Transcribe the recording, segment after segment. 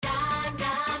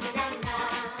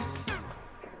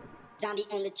Zombie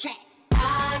on the track.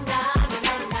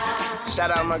 Shout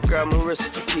out my girl Marissa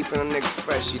for keeping a nigga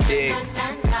fresh, you dig?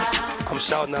 I'm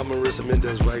shouting out Marissa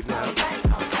Mendez right now.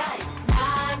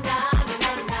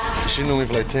 She knew me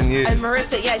for like 10 years. And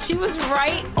Marissa, yeah, she was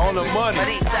right on the money.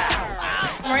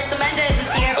 Marissa Mendez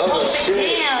is here. Oh,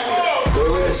 shit. Damn.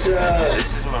 Marissa.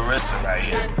 This is Marissa right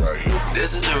here.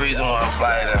 This is the reason why I'm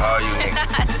flyer than all you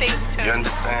niggas. Thanks, too. You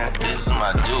understand? This is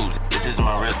my dude. This is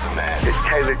Marissa, man. It's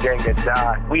Taylor Gang and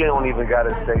Die. We don't even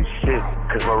gotta say shit,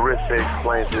 cause Marissa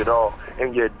explains it all.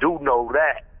 And you do know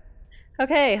that.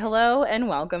 Okay, hello and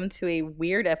welcome to a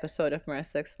weird episode of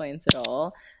Marissa Explains It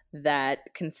All that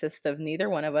consists of neither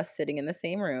one of us sitting in the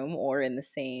same room or in the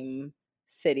same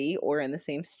city or in the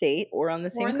same state or on the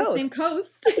same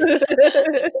coast.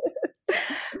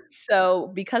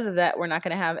 So because of that, we're not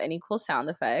going to have any cool sound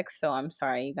effects. So I'm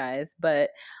sorry, you guys, but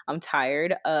I'm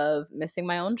tired of missing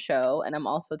my own show. And I'm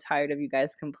also tired of you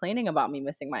guys complaining about me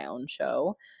missing my own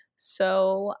show.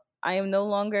 So I am no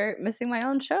longer missing my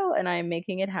own show and I am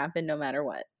making it happen no matter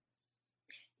what.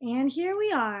 And here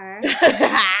we are.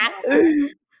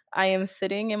 I am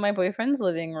sitting in my boyfriend's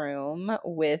living room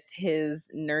with his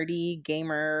nerdy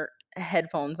gamer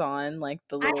headphones on, like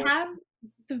the little... I have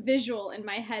the visual in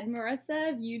my head,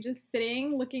 Marissa, of you just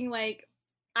sitting looking like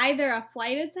either a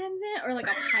flight attendant or like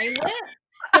a pilot,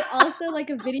 but also like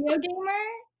a video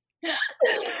gamer.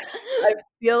 I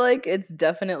feel like it's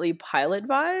definitely pilot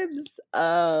vibes.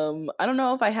 I don't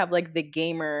know if I have like the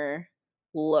gamer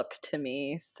look to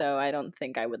me, so I don't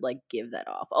think I would like give that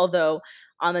off. Although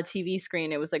on the TV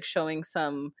screen it was like showing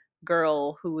some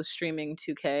girl who was streaming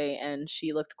 2K and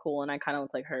she looked cool and I kind of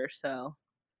look like her, so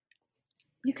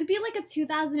you could be like a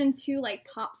 2002 like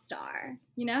pop star.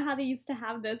 You know how they used to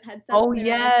have those headsets? Oh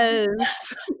yes.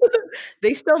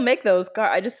 They still make those.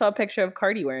 I just saw a picture of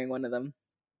Cardi wearing one of them.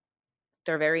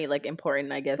 They're very like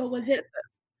important, I guess. But was it?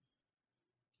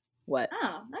 What?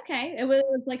 Oh, okay. It was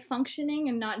like functioning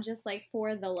and not just like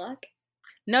for the look.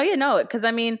 No, because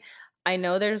I mean, I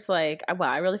know there's like, well,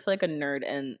 I really feel like a nerd,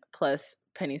 and plus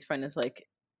Penny's friend is like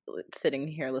sitting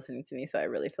here listening to me, so I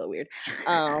really feel weird.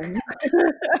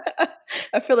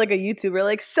 I feel like a YouTuber,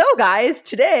 like, so guys,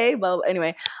 today, well,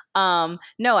 anyway,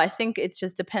 no, I think it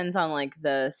just depends on like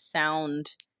the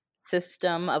sound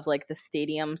system of like the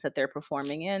stadiums that they're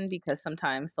performing in, because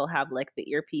sometimes they'll have like the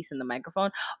earpiece and the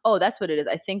microphone. Oh, that's what it is.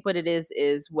 I think what it is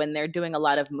when they're doing a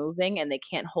lot of moving and they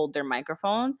can't hold their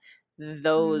microphone,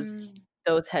 those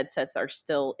headsets are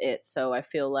still it. So I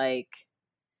feel like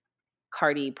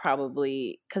Cardi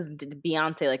probably, because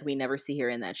Beyonce, like, we never see her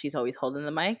in that. She's always holding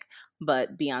the mic,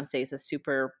 but Beyonce is a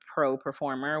super pro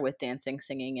performer with dancing,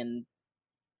 singing, and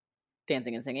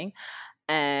singing.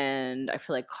 And I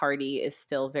feel like Cardi is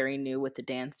still very new with the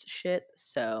dance shit,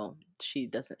 so she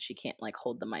can't like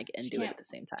hold the mic and do it at the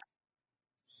same time.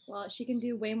 Well, she can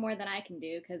do way more than I can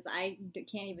do because I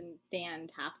can't even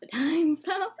stand half the time.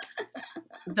 So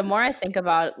the more I think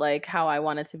about like how I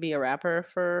wanted to be a rapper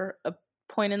for a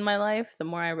point in my life, the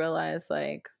more I realize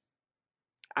like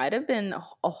I'd have been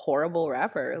a horrible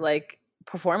rapper. Like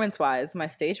performance wise, my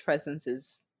stage presence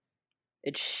it's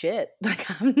shit. Like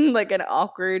I'm like an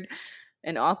awkward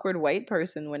white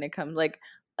person when it comes, like,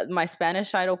 my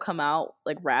Spanish side will come out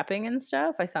like rapping and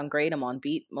stuff. I sound great. I'm on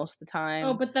beat most of the time.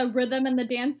 Oh, but the rhythm and the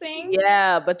dancing?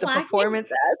 Yeah, but the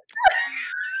performance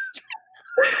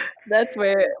that's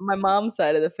where my mom's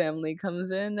side of the family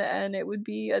comes in, and it would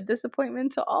be a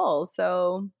disappointment to all.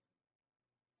 So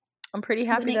I'm pretty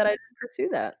happy that I didn't pursue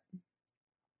that.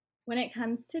 When it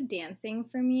comes to dancing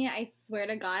for me, I swear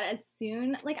to God, as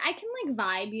soon, like, I can, like,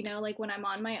 vibe, you know, like, when I'm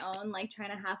on my own, like, trying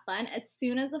to have fun, as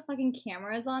soon as the fucking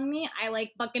camera is on me, I,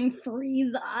 like, fucking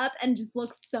freeze up and just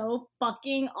look so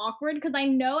fucking awkward, because I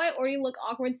know I already look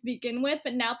awkward to begin with,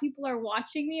 but now people are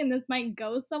watching me, and this might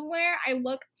go somewhere. I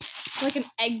look like an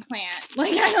eggplant.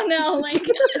 Like, I don't know, like...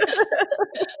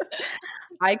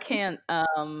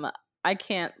 I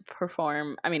can't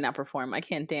perform. I mean, not perform. I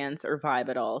can't dance or vibe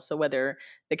at all. So whether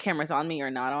the camera's on me or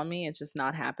not on me, it's just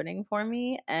not happening for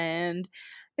me. And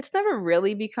it's never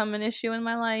really become an issue in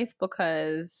my life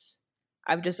because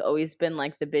I've just always been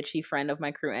like the bitchy friend of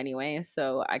my crew anyway.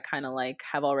 So I kind of like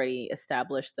have already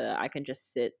established that I can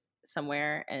just sit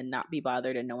somewhere and not be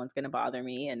bothered and no one's going to bother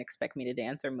me and expect me to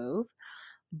dance or move.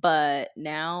 But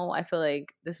now I feel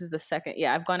like this is the second.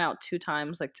 Yeah, I've gone out 2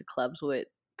 times like to clubs with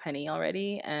Penny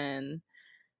already, and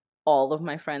all of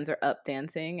my friends are up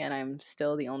dancing and I'm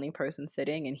still the only person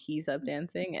sitting and he's up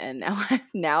dancing. And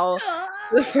now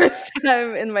the first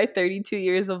time in my 32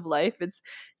 years of life, it's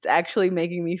actually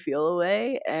making me feel a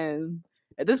way. And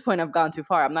at this point I've gone too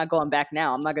far. I'm not going back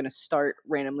now. I'm not going to start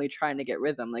randomly trying to get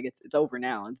rhythm. Like it's over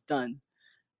now. It's done.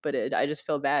 but I just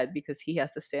feel bad because he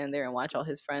has to stand there and watch all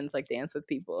his friends like dance with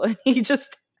people, and he's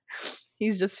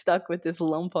just stuck with this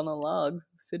lump on a log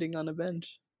sitting on a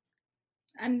bench.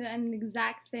 I'm the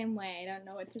exact same way. I don't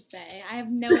know what to say. I have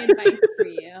no advice for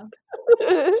you.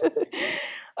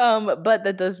 But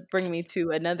that does bring me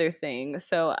to another thing.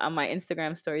 So on my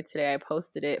Instagram story today, I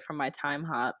posted it from my time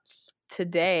hop.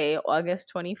 Today,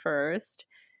 August 21st,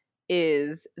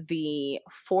 is the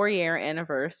 4-year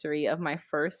anniversary of my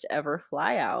first ever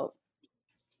fly out.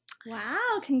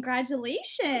 Wow,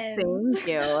 congratulations. Thank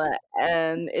you.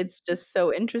 And it's just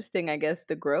so interesting, I guess,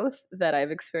 the growth that I've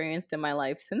experienced in my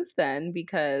life since then,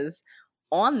 because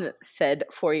on said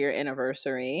 4-year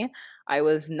anniversary, I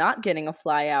was not getting a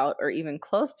fly out or even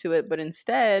close to it, but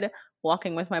instead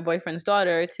walking with my boyfriend's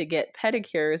daughter to get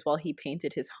pedicures while he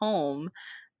painted his home.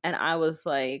 And I was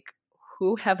like,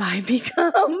 who have I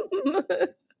become?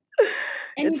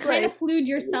 And you kind like, of flued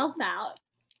yourself out.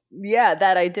 yeah,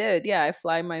 that I did. Yeah, I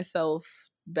fly myself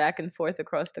back and forth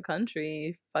across the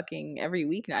country fucking every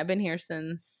week. I've been here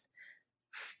since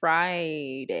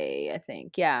Friday, I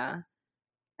think. Yeah.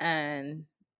 And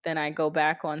then I go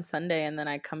back on Sunday and then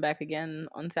I come back again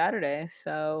on Saturday.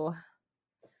 So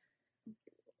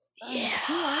yeah.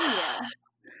 Who are you?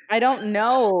 I don't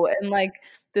know. And like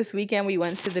this weekend we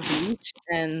went to the beach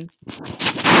and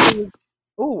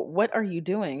oh, what are you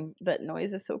doing? That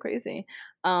noise is so crazy.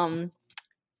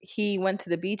 He went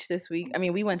to the beach this week. I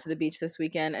mean, we went to the beach this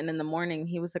weekend, and in the morning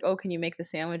he was like, "Oh, can you make the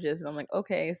sandwiches?" And I'm like,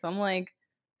 "Okay." So I'm like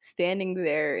standing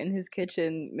there in his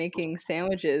kitchen making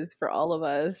sandwiches for all of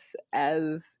us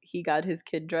as he got his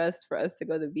kid dressed for us to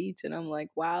go to the beach, and I'm like,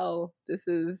 "Wow, this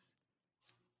is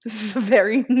a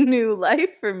very new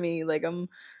life for me. Like I'm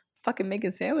fucking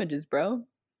making sandwiches, bro."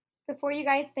 Before you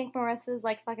guys think Marissa's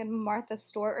like fucking Martha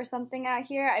Stewart or something out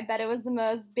here, I bet it was the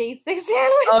most basic sandwich.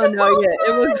 Oh no,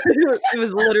 yeah, it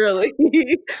was literally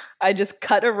I just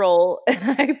cut a roll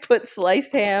and I put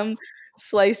sliced ham,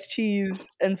 sliced cheese,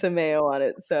 and some mayo on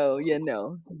it. So yeah,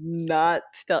 no, not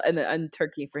and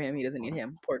turkey for him. He doesn't eat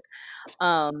ham, pork.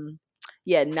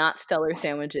 Yeah, not stellar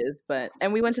sandwiches,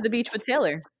 and we went to the beach with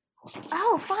Taylor.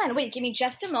 Oh, fun. Wait, give me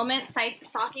just a moment.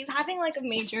 Saki's having like a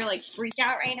major like freak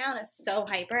out right now and it's so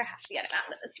hyper. I have to get him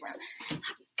out of this room.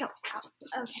 Saki, go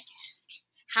out. Okay.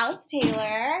 How's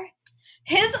Taylor?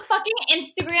 His fucking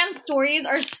Instagram stories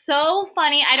are so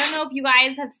funny. I don't know if you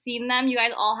guys have seen them. You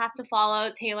guys all have to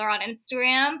follow Taylor on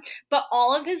Instagram. But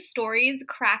all of his stories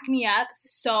crack me up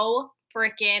so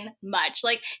freaking much.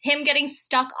 Like him getting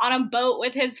stuck on a boat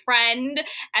with his friend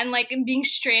and like being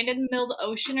stranded in the middle of the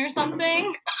ocean or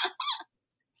something.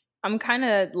 I'm kind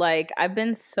of like, I've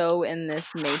been so in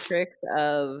this matrix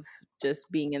of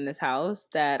just being in this house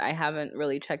that I haven't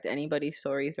really checked anybody's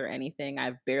stories or anything.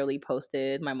 I've barely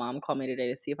posted. My mom called me today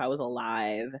to see if I was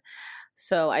alive.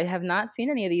 So I have not seen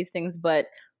any of these things, but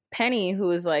Penny,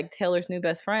 who is like Taylor's new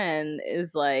best friend,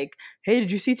 is like, "Hey,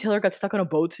 did you see Taylor got stuck on a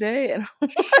boat today?" And I'm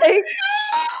like,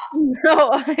 "No,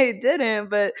 I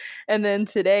didn't." And then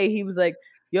today he was like,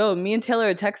 "Yo, me and Taylor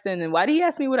are texting, and why did he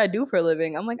ask me what I do for a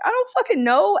living?" I'm like, "I don't fucking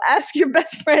know. Ask your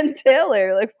best friend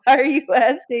Taylor. Like, why are you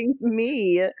asking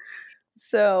me?"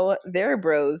 So they're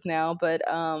bros now, but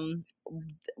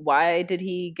why did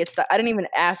he get stuck? I didn't even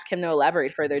ask him to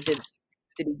elaborate further. Did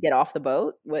he get off the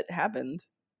boat? What happened?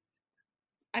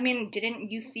 I mean,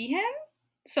 didn't you see him?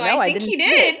 So No, I think didn't he see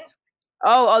did. it.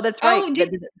 Oh, that's right.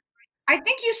 I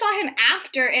think you saw him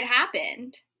after it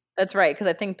happened. That's right, because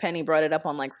I think Penny brought it up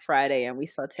on like Friday, and we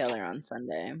saw Taylor on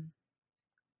Sunday.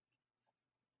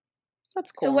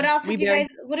 That's cool. So what else have you guys?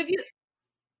 What have you?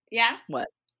 Yeah. What?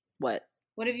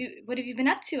 What have you been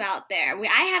up to out there?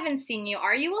 I haven't seen you.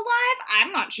 Are you alive?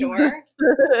 I'm not sure.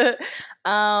 You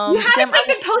haven't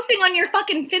been posting on your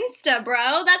fucking Finsta,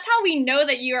 bro. That's how we know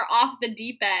that you are off the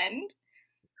deep end.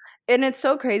 And it's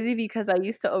so crazy because I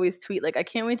used to always tweet like, "I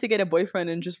can't wait to get a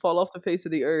boyfriend and just fall off the face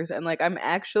of the earth." And like, I'm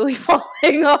actually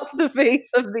falling off the face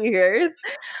of the earth.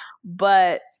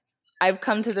 But I've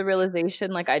come to the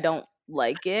realization like I don't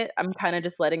like it. I'm kind of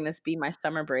just letting this be my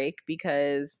summer break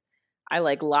because I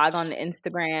like log on to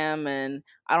Instagram and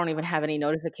I don't even have any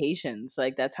notifications.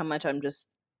 Like that's how much I'm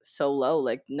just so low.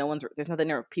 Like there's nothing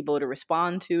there for people to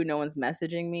respond to. No one's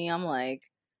messaging me. I'm like,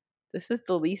 this is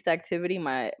the least activity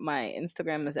my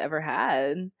Instagram has ever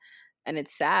had. And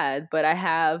it's sad, but I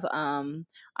have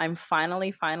I'm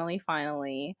finally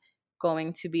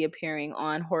going to be appearing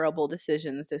on Horrible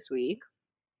Decisions this week.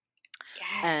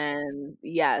 Yes. And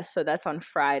yeah, so that's on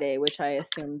Friday, which I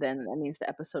assume then that means the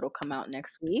episode will come out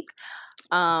next week.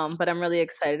 But I'm really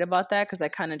excited about that because I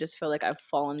kind of just feel like I've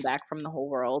fallen back from the whole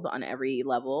world on every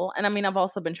level. And I mean, I've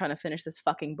also been trying to finish this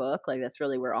fucking book. Like that's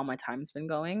really where all my time's been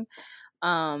going.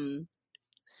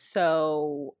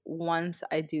 So once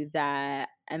I do that,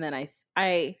 and then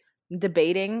I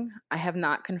debating, I have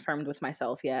not confirmed with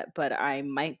myself yet, but I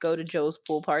might go to Joe's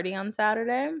pool party on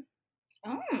Saturday,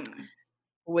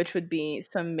 which would be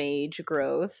some mage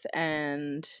growth.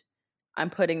 And I'm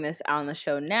putting this out on the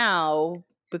show now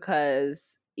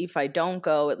because if I don't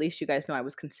go, at least you guys know I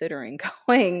was considering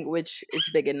going, which is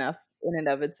big enough in and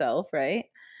of itself, right?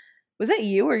 Was that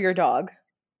you or your dog?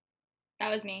 That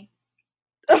was me.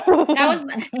 That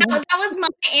was my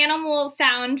animal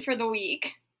sound for the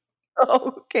week.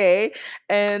 Okay.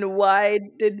 And why?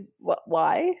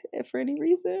 For any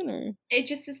reason, or? It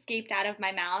just escaped out of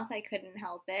my mouth. I couldn't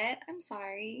help it. I'm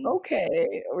sorry.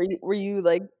 Okay. Were you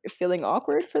like feeling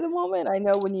awkward for the moment? I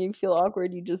know when you feel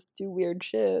awkward, you just do weird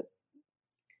shit.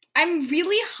 I'm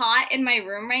really hot in my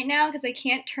room right now because I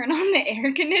can't turn on the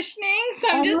air conditioning. So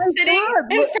I'm just sitting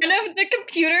in front of the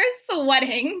computer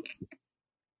sweating.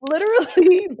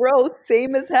 Literally, bro,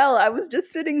 same as hell. I was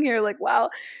just sitting here like, wow,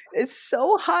 it's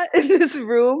so hot in this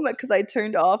room because I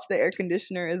turned off the air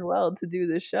conditioner as well to do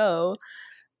the show.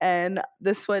 And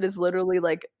the sweat is literally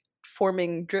like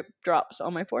forming drip drops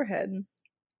on my forehead.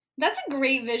 That's a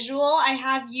great visual. I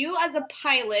have you as a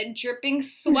pilot dripping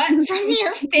sweat from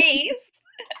your face.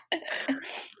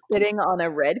 Sitting on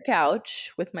a red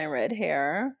couch with my red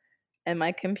hair and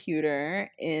my computer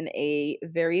in a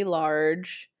very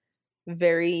large,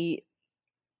 very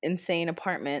insane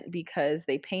apartment because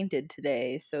they painted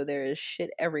today, so there is shit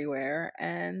everywhere,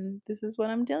 and this is what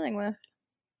I'm dealing with.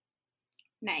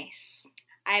 Nice.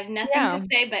 I have nothing to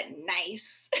say but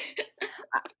nice.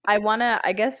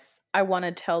 I guess I want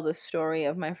to tell the story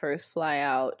of my first fly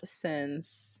out,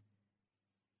 since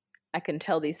I can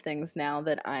tell these things now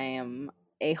that I am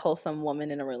a wholesome woman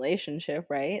in a relationship,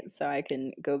 right? So I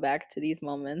can go back to these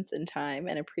moments in time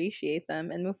and appreciate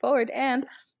them and move forward. And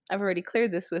I've already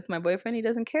cleared this with my boyfriend. He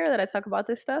doesn't care that I talk about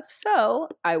this stuff, so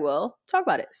I will talk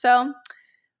about it. So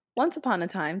once upon a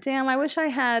time, damn, I wish I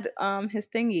had his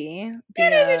thingy.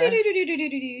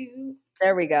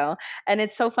 There we go. And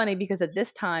it's so funny because at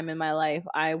this time in my life,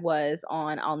 I was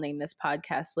on, I'll name this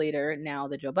podcast later, now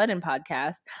the Joe Budden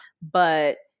podcast,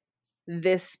 but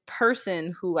this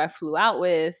person who I flew out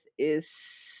with is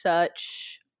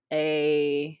such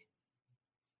a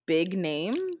big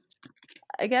name,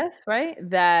 I guess, right?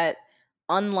 That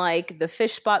unlike the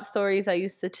fish spot stories I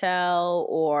used to tell,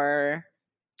 or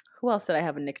who else did I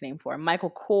have a nickname for?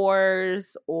 Michael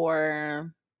Kors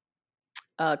or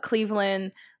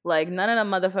Cleveland. Like, none of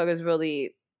them motherfuckers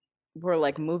really were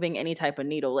like moving any type of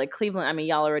needle. Like Cleveland, I mean,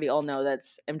 y'all already all know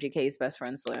that's MGK's best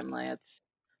friend Slim. Like, that's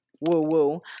woo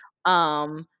woo.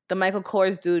 The Michael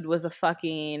Kors dude was a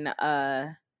fucking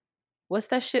what's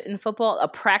that shit in football? A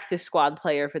practice squad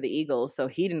player for the Eagles, so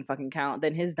he didn't fucking count.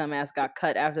 Then his dumb ass got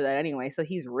cut after that anyway, so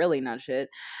he's really not shit.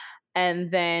 And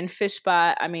then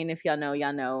Fishbot, I mean, if y'all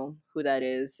know who that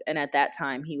is. And at that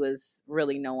time, he was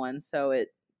really no one, so it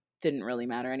didn't really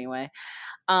matter anyway.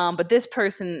 But this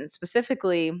person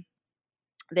specifically,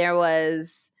 there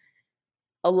was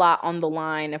a lot on the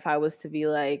line if I was to be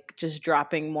like just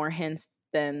dropping more hints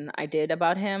than I did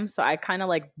about him. So I kind of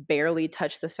like barely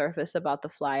touched the surface about the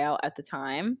fly out at the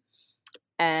time.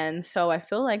 And so I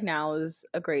feel like now is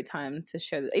a great time to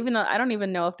share this, even though I don't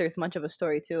even know if there's much of a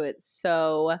story to it.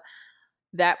 So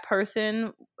that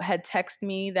person had texted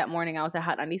me that morning. I was at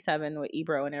Hot 97 with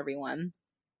Ebro and everyone.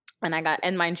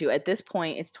 And mind you, at this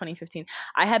point, it's 2015.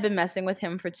 I had been messing with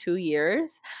him for 2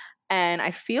 years. And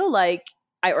I feel like,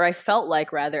 I felt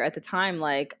like rather at the time,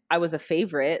 like I was a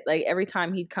favorite. Like every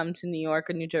time he'd come to New York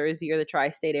or New Jersey or the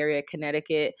tri-state area,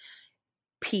 Connecticut,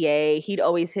 PA, he'd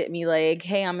always hit me like,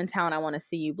 hey, I'm in town. I want to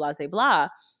see you, blah, blah, blah.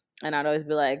 And I'd always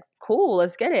be like, cool,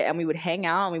 let's get it. And we would hang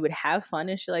out and we would have fun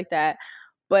and shit like that.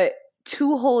 But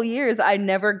 2 whole years, I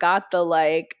never got the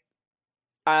like,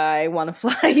 I want to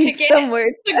fly you somewhere.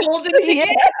 The golden ticket.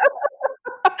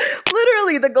 Yeah.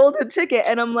 Literally the golden ticket.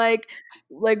 And I'm like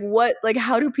what? Like,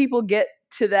 how do people get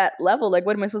to that level? Like,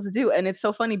 what am I supposed to do? And it's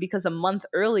so funny because a month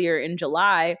earlier in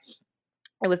July,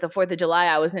 it was the 4th of July.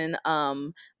 I was in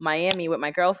Miami with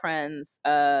my girlfriends,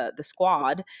 the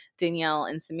squad, Danielle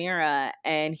and Samira,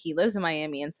 and he lives in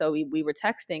Miami. And so we were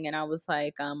texting and I was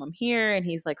like, I'm here. And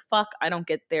he's like, fuck, I don't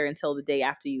get there until the day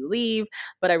after you leave,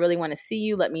 but I really want to see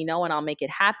you. Let me know and I'll make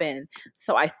it happen.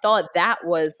 So I thought that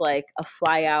was like a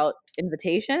fly out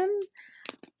invitation,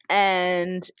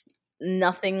 and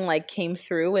nothing like came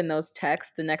through in those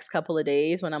texts the next couple of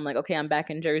days when I'm like, okay, I'm back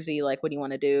in Jersey. Like, what do you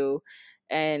want to do?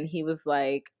 And he was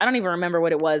like, I don't even remember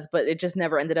what it was, but it just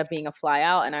never ended up being a fly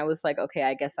out. And I was like, okay,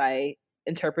 I guess I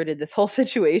interpreted this whole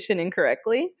situation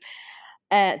incorrectly.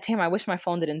 And damn, I wish my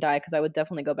phone didn't die because I would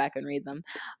definitely go back and read them.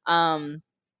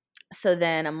 So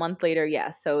then a month later,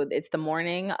 so it's the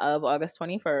morning of August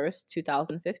 21st,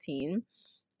 2015.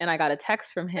 And I got a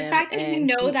text from him. The fact that you and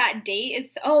know he, that date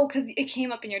is because it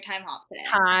came up in your time hop today.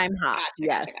 Time hop. Gotcha,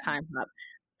 Yes, gotcha. time hop.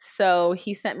 So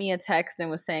he sent me a text and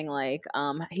was saying like,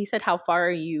 he said, "How far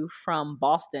are you from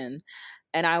Boston?"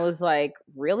 And I was like,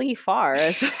 really far.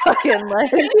 It's fucking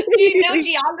like, Do you know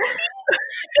geography?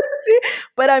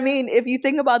 But I mean, if you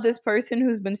think about this person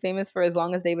who's been famous for as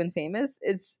long as they've been famous,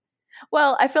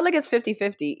 I feel like it's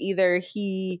 50-50. Either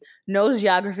he knows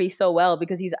geography so well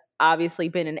because he's obviously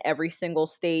been in every single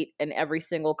state and every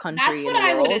single country That's what in the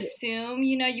I would world. assume.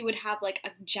 You would have like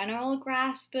a general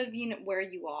grasp of where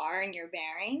you are and your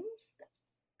bearings.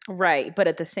 Right. But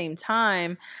at the same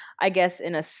time, I guess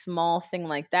in a small thing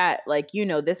like that, like,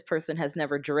 this person has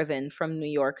never driven from New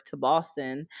York to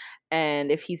Boston.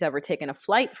 And if he's ever taken a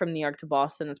flight from New York to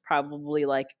Boston, it's probably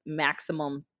like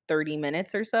maximum 30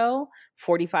 minutes or so,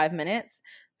 45 minutes.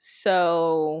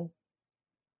 So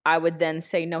I would then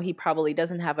say, no, he probably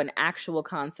doesn't have an actual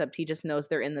concept. He just knows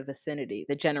they're in the vicinity,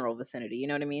 the general vicinity. You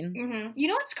know what I mean? Mm-hmm. You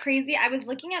know what's crazy? I was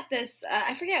looking at this.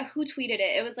 I forget who tweeted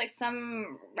it. It was like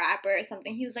some rapper or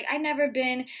something. He was like, "I've never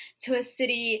been to a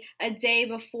city a day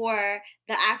before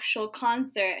the actual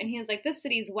concert," and he was like, "This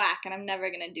city's whack, and I'm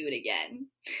never gonna do it again."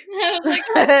 I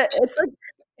was like,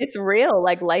 It's real,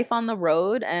 like life on the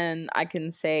road. And I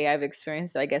can say I've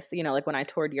experienced, I guess, like when I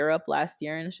toured Europe last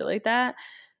year and shit like that.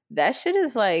 That shit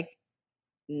is like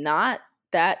not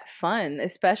that fun,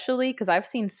 especially because I've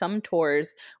seen some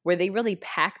tours where they really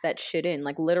pack that shit in.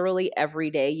 Like literally every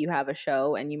day you have a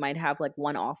show and you might have like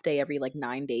one off day every like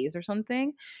 9 days or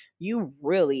something. You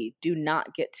really do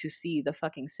not get to see the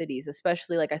fucking cities,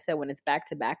 especially like I said, when it's back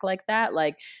to back like that.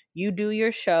 Like you do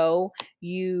your show,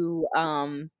 you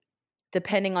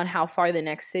depending on how far the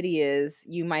next city is,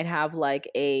 you might have like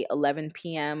a 11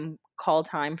 p.m. call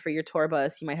time for your tour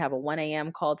bus. You might have a 1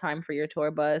 a.m. call time for your tour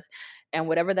bus. And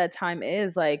whatever that time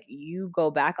is, like you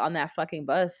go back on that fucking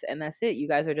bus and that's it. You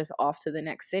guys are just off to the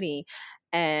next city.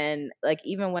 And like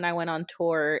even when I went on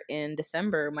tour in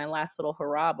December, my last little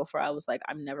hurrah before I was like,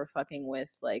 I'm never fucking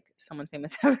with like someone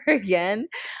famous ever again.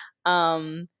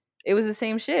 It was the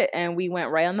same shit. And we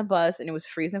went right on the bus and it was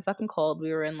freezing fucking cold.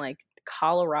 We were in like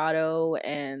Colorado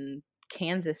and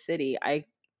Kansas City. I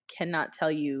cannot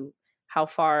tell you how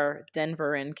far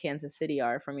Denver and Kansas City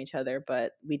are from each other,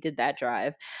 but we did that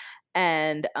drive.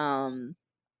 And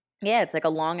yeah, it's like a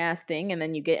long ass thing. And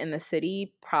then you get in the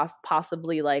city,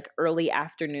 possibly like early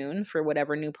afternoon for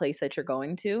whatever new place that you're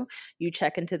going to. You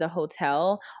check into the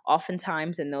hotel.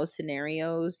 Oftentimes in those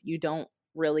scenarios, you don't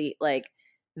really like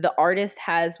the artist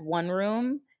has one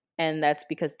room and that's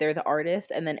because they're the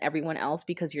artist. And then everyone else,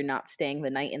 because you're not staying the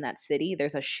night in that city,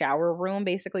 there's a shower room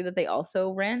basically that they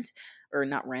also rent or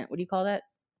not rent. What do you call that?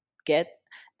 Get.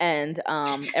 And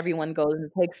everyone goes and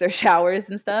takes their showers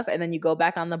and stuff, and then you go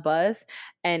back on the bus.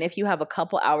 And if you have a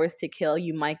couple hours to kill,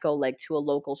 you might go like to a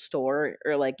local store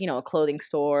or like a clothing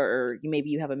store, or maybe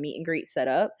you have a meet and greet set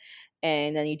up,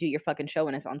 and then you do your fucking show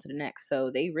and it's on to the next.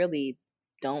 So they really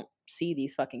don't see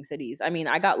these fucking cities. I mean,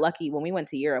 I got lucky when we went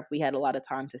to Europe. We had a lot of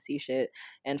time to see shit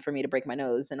and for me to break my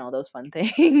nose and all those fun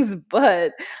things.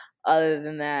 But other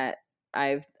than that,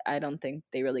 I don't think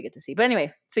they really get to see. But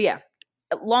anyway, so yeah,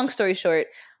 long story short,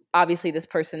 obviously this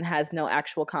person has no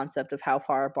actual concept of how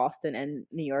far Boston and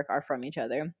New York are from each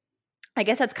other. I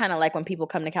guess that's kind of like when people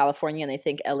come to California and they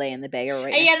think LA and the Bay are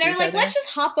right. Yeah, they're like, let's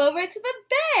just hop over to the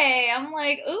Bay. I'm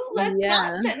like, ooh, let's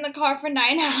not sit in the car for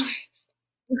 9 hours.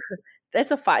 It's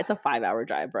a 5-hour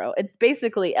drive, bro. It's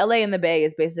basically LA and the Bay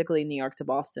is basically New York to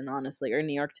Boston, honestly, or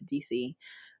New York to DC.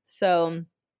 So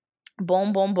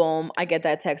boom, boom, boom. I get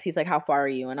that text. He's like, how far are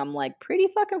you? And I'm like, pretty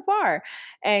fucking far.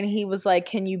 And he was like,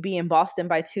 can you be in Boston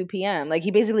by 2 p.m.? Like,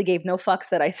 he basically gave no fucks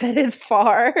that I said it's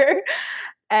far.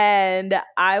 And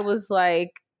I was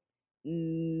like,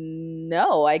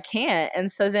 no, I can't.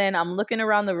 And so then I'm looking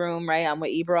around the room, right? I'm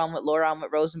with Ibra, I'm with Laura, I'm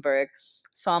with Rosenberg.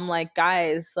 So I'm like,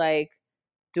 guys, like,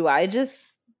 do I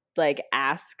just like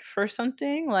ask for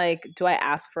something? Like, do I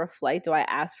ask for a flight? Do I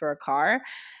ask for a car?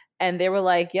 And they were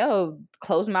like, yo,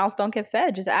 closed mouths don't get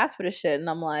fed. Just ask for the shit. And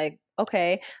I'm like,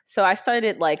 okay. So I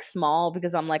started like small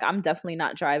because I'm like, I'm definitely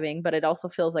not driving, but it also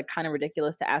feels like kind of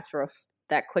ridiculous to ask for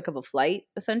that quick of a flight,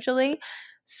 essentially.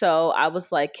 So I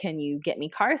was like, can you get me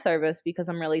car service? Because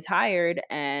I'm really tired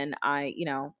and I'm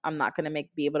not going to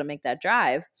be able to make that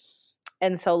drive.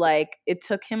 And so like it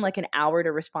took him like an hour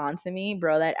to respond to me,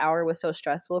 bro. That hour was so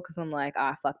stressful because I'm like,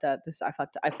 I fucked up. I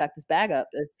fucked this bag up.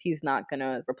 If he's not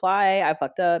gonna reply, I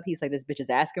fucked up. He's like, this bitch is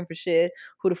asking for shit.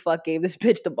 Who the fuck gave this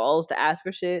bitch the balls to ask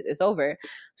for shit? It's over.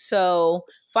 So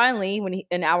finally, when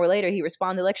an hour later, he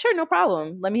responded like, sure, no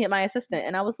problem. Let me hit my assistant.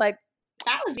 And I was like,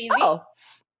 That was easy. oh,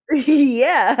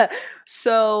 yeah.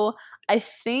 So I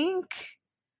think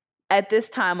at this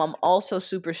time, I'm also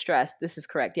super stressed. This is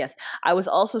correct. Yes. I was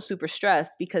also super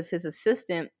stressed because his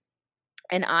assistant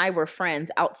and I were friends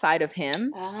outside of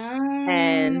him.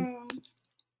 And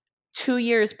 2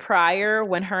 years prior,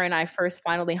 when her and I first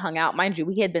finally hung out, mind you,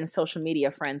 we had been social media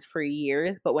friends for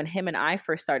years. But when him and I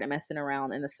first started messing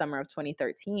around in the summer of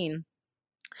 2013,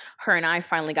 her and I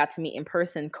finally got to meet in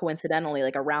person coincidentally,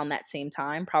 like around that same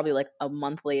time, probably like a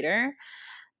month later.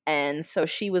 And so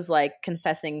she was like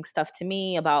confessing stuff to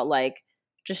me about like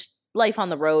just life on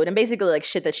the road and basically like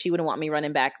shit that she wouldn't want me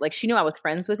running back. Like she knew I was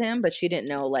friends with him, but she didn't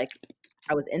know like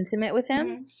I was intimate with him.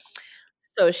 Mhm.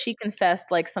 So she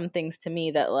confessed like some things to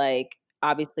me that like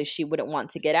obviously she wouldn't want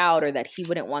to get out or that he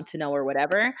wouldn't want to know or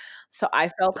whatever. So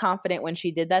I felt confident when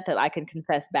she did that I could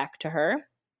confess back to her.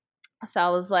 So I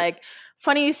was like,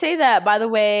 funny you say that. By the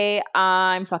way,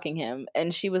 I'm fucking him.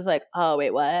 And she was like, oh,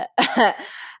 wait, what?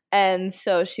 And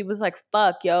so she was like,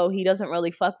 fuck, yo, he doesn't really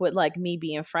fuck with like me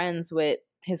being friends with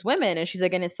his women. And she's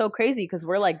like, and it's so crazy because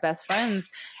we're like best friends.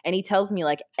 And he tells me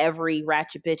like every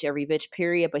ratchet bitch, every bitch,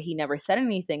 period. But he never said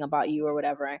anything about you or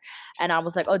whatever. And I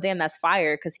was like, oh, damn, that's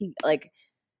fire. Because he like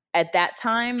at that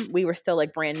time we were still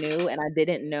like brand new. And I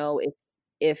didn't know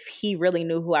if he really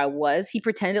knew who I was. He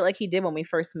pretended like he did when we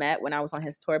first met when I was on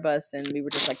his tour bus and we were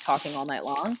just like talking all night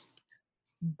long.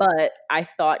 But I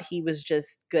thought he was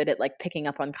just good at like picking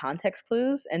up on context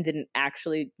clues and didn't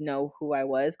actually know who I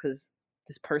was because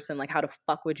this person, like, how the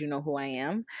fuck would you know who I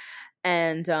am?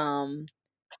 And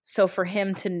so for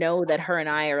him to know that her and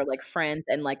I are like friends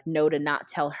and like know to not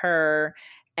tell her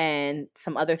and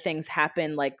some other things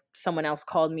happened, like someone else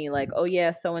called me like, oh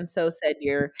yeah, so and so said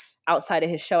you're outside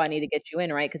of his show. I need to get you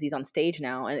in, right? Because he's on stage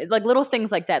now. And it's like little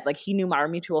things like that. Like he knew our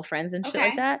mutual friends and shit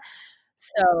like that.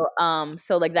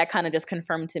 So like that kind of just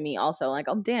confirmed to me also like,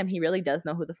 oh damn, he really does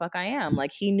know who the fuck I am.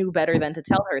 Like he knew better than to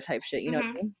tell her type shit, you know what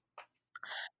I mean?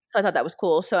 So I thought that was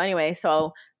cool. So anyway,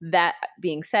 so that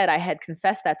being said, I had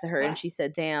confessed that to her and she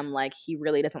said, damn, like he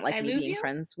really doesn't like me being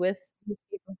friends with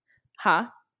people. Huh?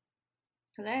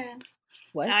 Hello?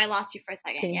 What? No, I lost you for a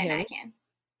second. Can you hear Now me? I can.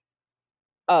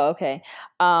 Oh, okay.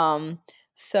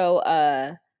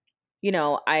 So you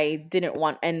know, I didn't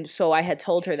want, and so I had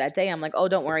told her that day, I'm like, oh,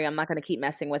 don't worry, I'm not going to keep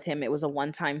messing with him. It was a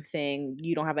one-time thing.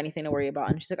 You don't have anything to worry about.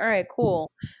 And she's like, all right,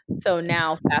 cool. So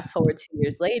now fast forward 2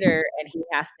 years later, and he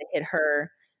has to hit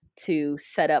her to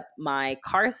set up my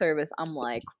car service. I'm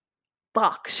like,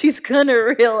 fuck, she's going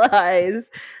to realize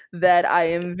that I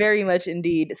am very much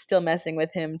indeed still messing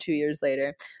with him 2 years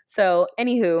later. So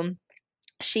anywho,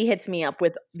 she hits me up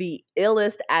with the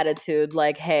illest attitude,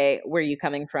 like, hey, where are you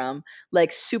coming from?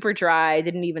 Like super dry,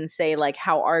 didn't even say like,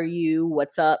 how are you?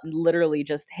 What's up? Literally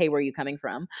just, hey, where are you coming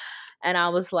from? And I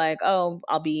was like, oh,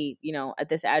 I'll be, you know, at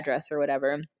this address or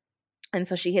whatever. And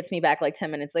so she hits me back like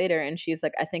 10 minutes later and she's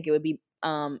like, I think it would be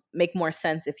make more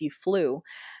sense if you flew.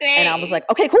 And I was like,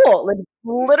 okay, cool. Like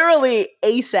literally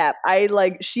ASAP.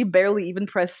 She barely even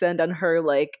pressed send on her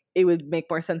like it would make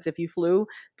more sense if you flew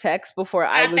text before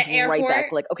I was right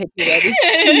back like, okay, you ready?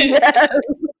 Yeah.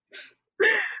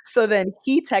 So then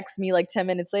he texts me like 10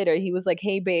 minutes later. He was like,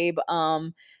 hey babe,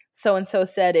 so and so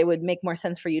said it would make more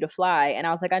sense for you to fly. And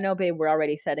I was like, I know babe, we're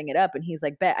already setting it up. And he's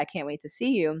like, bet, I can't wait to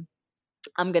see you.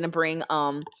 I'm gonna bring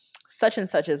such and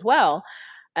such as well.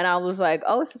 And I was like,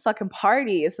 oh, it's a fucking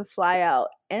party. It's a fly out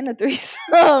and a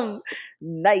threesome.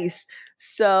 Nice.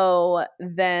 So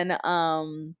then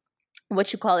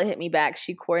hit me back.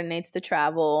 She coordinates the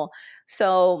travel.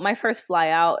 So my first fly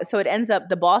out, so it ends up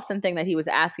the Boston thing that he was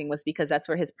asking was because that's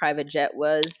where his private jet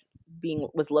was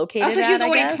located. Also, he was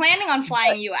already planning on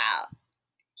flying you out.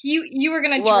 You were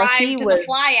gonna drive to the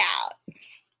fly out.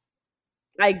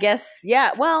 I guess,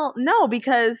 yeah. Well, no,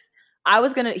 because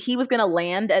he was gonna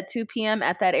land at 2 p.m.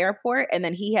 at that airport, and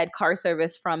then he had car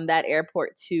service from that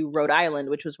airport to Rhode Island,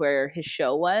 which was where his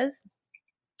show was.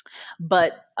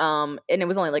 But and it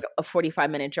was only like a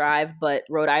 45-minute drive, but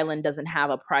Rhode Island doesn't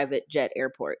have a private jet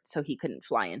airport, so he couldn't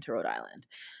fly into Rhode Island.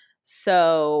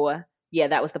 So yeah,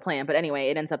 that was the plan. But anyway,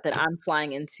 it ends up that I'm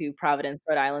flying into Providence,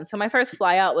 Rhode Island. So my first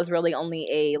fly out was really only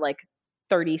a like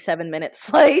 37-minute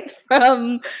flight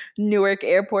from Newark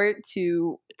Airport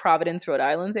to Providence, Rhode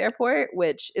Island's airport,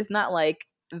 which is not like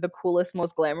the coolest,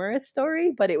 most glamorous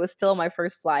story, but it was still my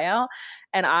first fly out.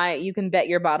 And you can bet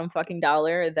your bottom fucking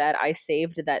dollar that I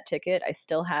saved that ticket. I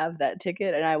still have that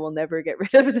ticket and I will never get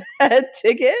rid of that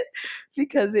ticket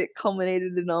because it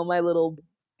culminated in all my little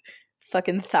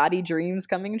fucking thoughty dreams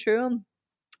coming true.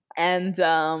 And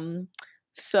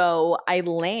so I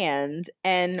land,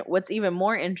 and what's even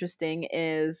more interesting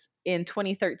is in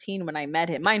 2013 when I met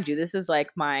him, mind you, this is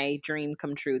like my dream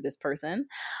come true, this person.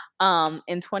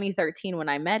 In 2013 when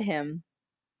I met him,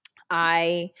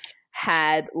 I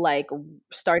had like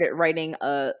started writing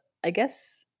I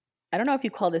guess, I don't know if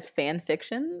you call this fan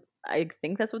fiction. I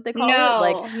think that's what they call it.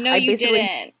 Like, No, I you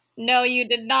didn't. No, you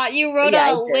did not. You wrote Yeah,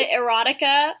 I a did. lit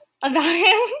erotica about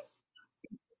him.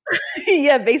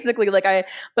 Yeah, basically, like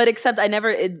but except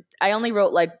I only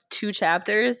wrote like 2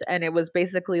 chapters, and it was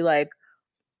basically like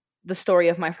the story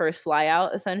of my first fly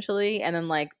out essentially. And then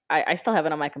like I still have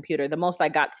it on my computer. The most I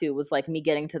got to was like me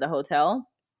getting to the hotel,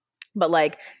 but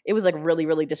like it was like really,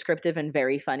 really descriptive and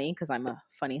very funny because I'm a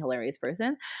funny, hilarious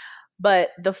person. But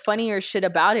the funnier shit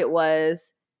about it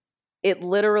was it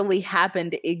literally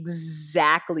happened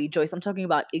exactly, Joyce. I'm talking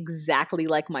about exactly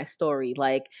like my story.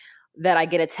 Like that I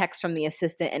get a text from the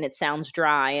assistant and it sounds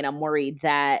dry and I'm worried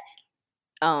that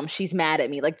she's mad at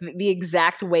me. Like the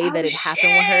exact way that it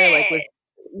happened with her, like was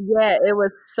yeah, it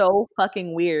was so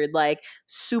fucking weird, like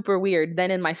super weird.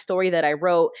 Then in my story that I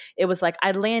wrote, it was like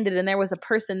I landed and there was a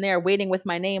person there waiting with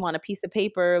my name on a piece of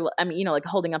paper. I mean, like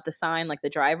holding up the sign, like the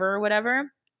driver or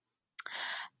whatever.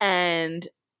 And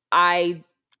I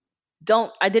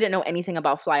didn't know anything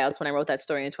about flyouts when I wrote that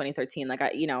story in 2013. Like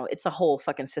it's a whole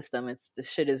fucking system.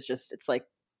 This shit is just, it's like,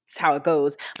 it's how it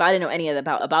goes. But I didn't know any of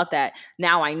about that.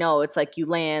 Now I know it's like you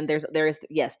land,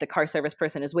 yes, the car service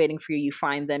person is waiting for you. You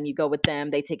find them, you go with them,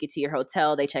 they take you to your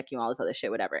hotel, they check you, all this other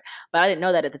shit, whatever. But I didn't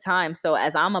know that at the time. So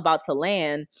as I'm about to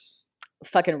land,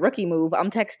 fucking rookie move, I'm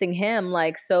texting him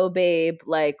like, so babe,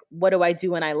 like, what do I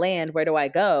do when I land? Where do I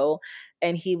go?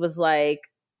 And he was like,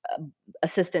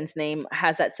 assistant's name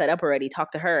has that set up already,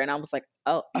 talk to her. And I was like,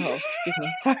 oh excuse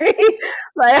me, sorry.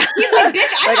 Like, he's like,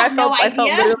 bitch, I have no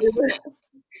idea.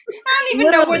 I don't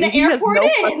even know where the airport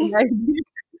is. Exactly.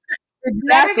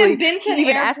 Never even been to the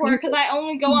airport because I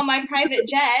only go on my private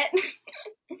jet.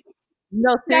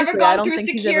 No, seriously, never gone I don't through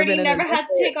think security, he's ever been never had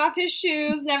to take off his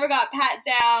shoes, never got pat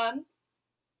down.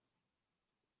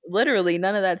 Literally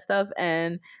none of that stuff.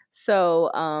 And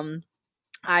so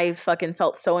I fucking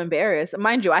felt so embarrassed.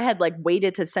 Mind you, I had like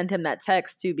waited to send him that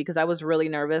text too because I was really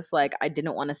nervous. Like I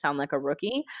didn't want to sound like a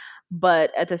rookie.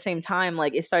 But at the same time,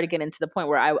 like it started getting to the point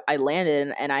where I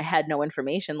landed and I had no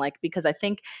information. Like because I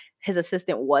think his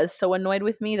assistant was so annoyed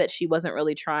with me that she wasn't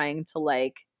really trying to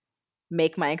like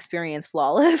make my experience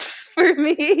flawless for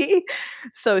me.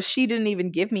 So she didn't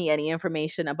even give me any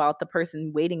information about the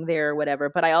person waiting there or whatever.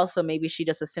 But I also, maybe she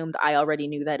just assumed I already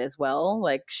knew that as well.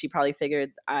 Like she probably figured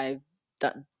I've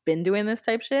been doing this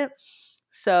type shit.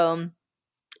 So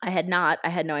I had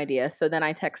no idea. So then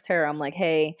I text her, I'm like,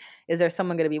 hey, is there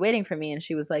someone going to be waiting for me? And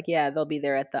she was like, yeah, they'll be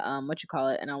there at the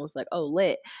and I was like, oh,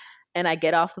 lit. And I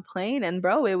get off the plane and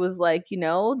bro, it was like,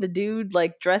 the dude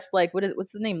like dressed like,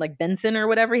 what's his name? Like Benson or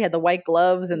whatever. He had the white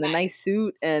gloves and the nice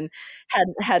suit and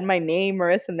had my name,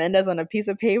 Marissa Mendez, on a piece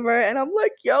of paper. And I'm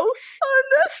like, yo, son,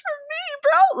 that's for me,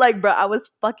 bro. Like, bro, I was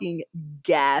fucking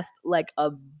gassed like a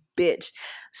bitch.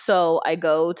 So I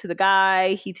go to the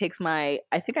guy, he takes I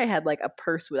think I had like a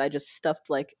purse with, I just stuffed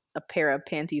like a pair of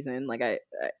panties in. Like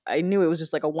I knew it was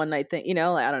just like a one night thing,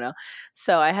 like, I don't know.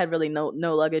 So I had really no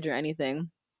luggage or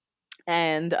anything.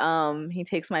 And he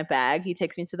takes my bag, he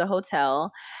takes me to the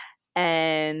hotel,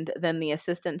 and then the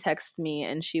assistant texts me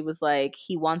and she was like,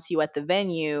 he wants you at the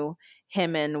venue,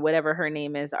 him and whatever her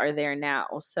name is are there now,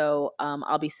 so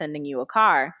I'll be sending you a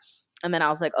car. And then I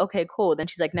was like, okay, cool. Then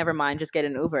she's like, never mind, just get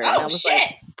an Uber. And I was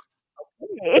shit.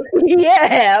 Like,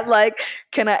 yeah, I'm like,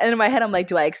 can I? And in my head, I'm like,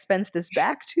 do I expense this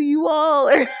back to you all,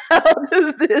 or how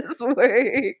does this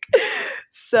work?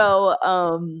 So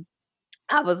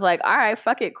I was like, all right,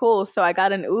 fuck it, cool. So I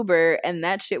got an Uber, and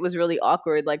that shit was really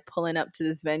awkward, like pulling up to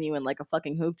this venue in like a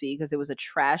fucking hoopty because it was a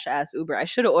trash ass Uber. I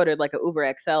should have ordered like an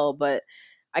Uber XL, but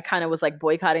I kind of was like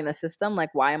boycotting the system. Like,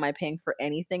 why am I paying for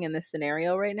anything in this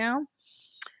scenario right now?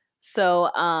 So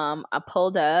I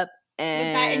pulled up,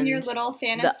 and was that in your little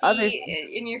fantasy,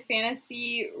 in your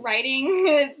fantasy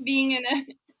writing, being in a...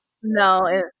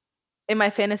 No, in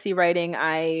my fantasy writing,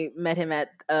 I met him at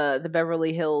the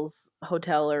Beverly Hills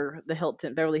Hotel, or the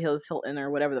Beverly Hills Hilton,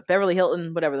 or whatever, the Beverly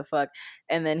Hilton, whatever the fuck.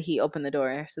 And then he opened the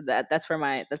door. So that's where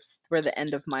the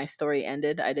end of my story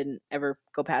ended. I didn't ever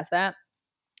go past that.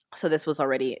 So this was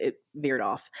already, it veered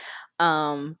off.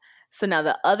 So now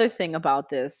the other thing about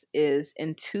this is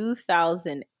in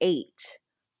 2008,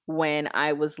 when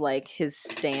I was like his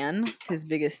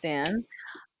biggest stan,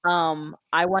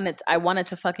 I wanted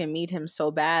to fucking meet him so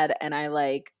bad, and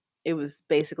it was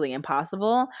basically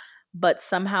impossible. But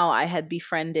somehow I had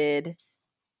befriended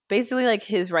basically like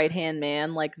his right hand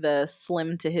man, like the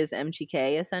slim to his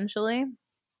MGK essentially.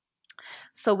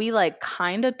 So we like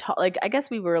kind of like, I guess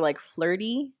we were like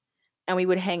flirty, and we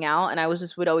would hang out, and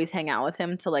would always hang out with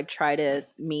him to like try to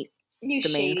meet You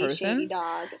the main shady, person. shady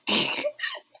dog.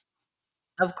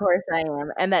 Of course I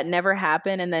am. And that never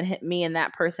happened. And then me and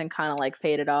that person kind of like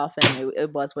faded off, and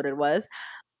it was what it was.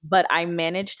 But I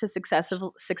managed to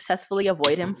successfully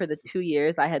avoid him for the 2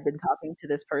 years I had been talking to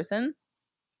this person.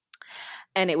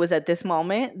 And it was at this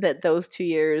moment that those 2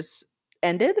 years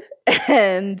ended.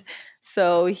 And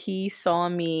so he saw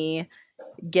me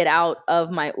get out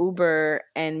of my Uber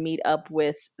and meet up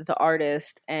with the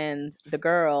artist and the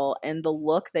girl, and the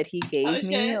look that he gave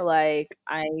me, like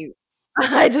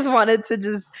I just wanted to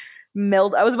just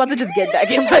melt. I was about to just get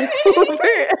back in my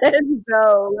Uber and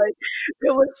go. Like,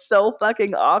 it was so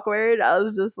fucking awkward. I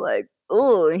was just like,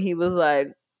 "Ooh," and he was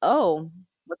like, "Oh,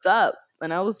 what's up?"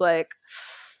 And I was like,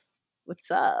 "What's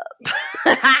up?"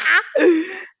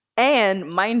 And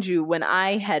mind you, when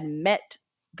I had met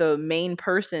the main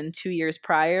person 2 years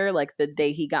prior, like the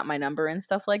day he got my number and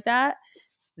stuff like that,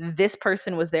 this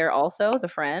person was there also, the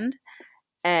friend.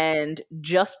 And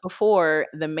just before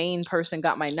the main person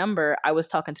got my number, I was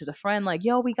talking to the friend like,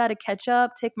 "Yo, we got to catch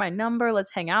up, take my number,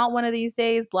 let's hang out one of these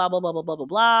days, blah, blah, blah, blah, blah, blah,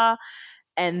 blah."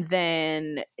 And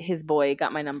then his boy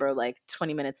got my number like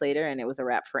 20 minutes later, and it was a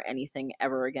wrap for anything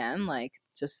ever again. Like,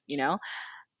 just,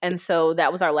 And so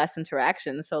that was our last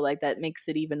interaction. So like that makes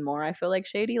it even more, I feel like,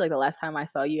 shady. Like the last time I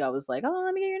saw you, I was like, "Oh,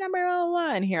 let me get your number, blah, blah,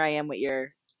 blah." And here I am with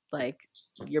your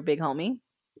big homie.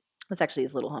 It's actually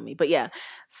his little homie, but yeah.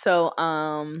 So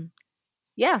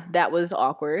yeah, that was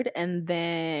awkward. And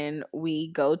then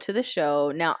we go to the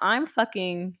show. Now I'm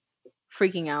fucking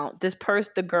freaking out.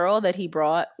 The girl that he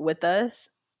brought with us,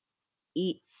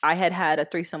 I had a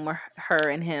threesome with her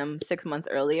and him 6 months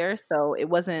earlier, so it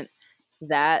wasn't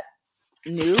that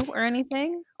new or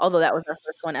anything, although that was our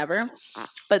first one ever.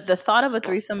 But the thought of a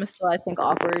threesome is still, I think,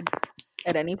 awkward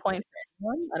at any point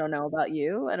for anyone. I don't know about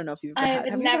you. I don't know if you've ever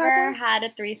I've never had a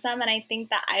threesome, and I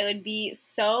think that I would be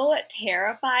so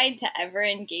terrified to ever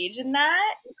engage in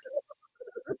that.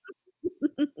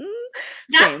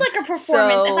 That's like a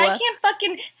performance. If I can't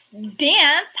fucking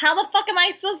dance, how the fuck am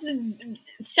I supposed to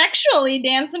sexually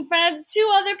dance in front of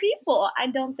 2 other people? I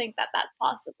don't think that that's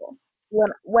possible.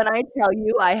 When I tell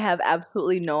you, I have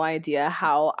absolutely no idea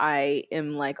how I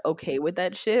am like okay with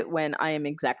that shit when I am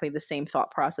exactly the same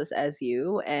thought process as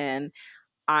you, and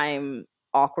I'm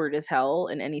awkward as hell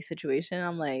in any situation.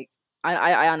 I'm like,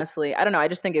 I honestly, I don't know. I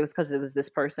just think it was because it was this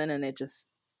person, and it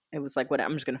was like, what,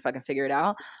 I'm just gonna fucking figure it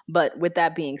out. But with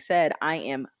that being said, I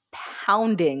am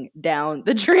pounding down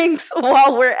the drinks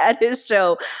while we're at his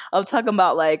show. I'm talking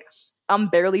about like, I'm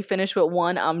barely finished with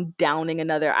one, I'm downing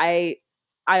another.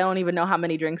 I don't even know how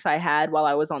many drinks I had while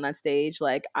I was on that stage.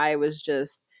 Like, I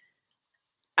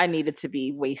needed to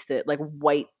be wasted, like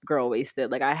white girl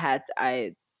wasted. Like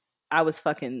I was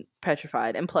fucking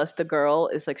petrified. And plus the girl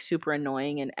is like super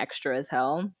annoying and extra as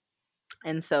hell.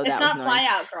 And so that was annoying. It's not Fly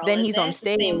Out Girl. Then he's on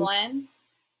stage. The same one?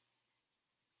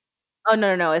 Oh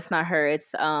no, it's not her.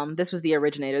 It's this was the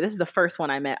originator. This is the first one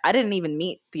I met. I didn't even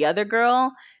meet the other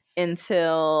girl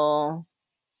until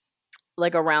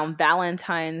like around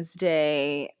Valentine's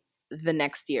Day the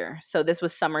next year. So this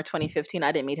was summer 2015.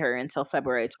 I didn't meet her until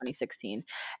February 2016.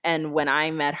 And when I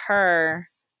met her,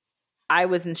 I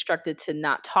was instructed to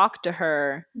not talk to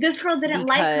her. This girl didn't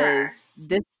like her.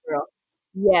 This girl,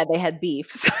 yeah, they had beef.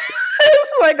 So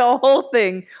it's like a whole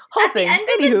thing. At the end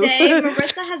of the day,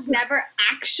 Marissa has never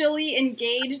actually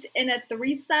engaged in a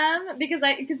threesome because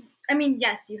I mean,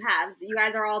 yes, you have. You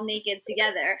guys are all naked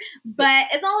together. But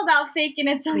it's all about faking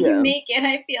it till you make it,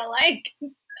 I feel like.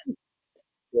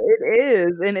 It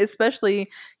is. And especially,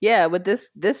 yeah, with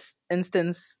this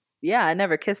instance, yeah, I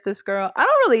never kissed this girl. I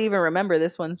don't really even remember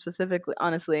this one specifically,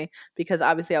 honestly, because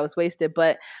obviously I was wasted.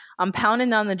 But I'm pounding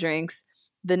down the drinks.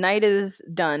 The night is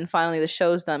done. Finally, the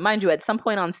show's done. Mind you, at some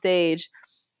point on stage,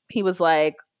 he was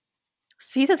like,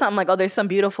 he said something like, "Oh, there's some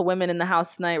beautiful women in the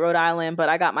house tonight, Rhode Island, but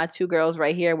I got my 2 girls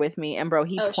right here with me." And bro,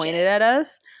 he pointed at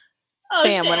us. Oh,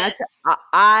 Fam, shit. when Shit.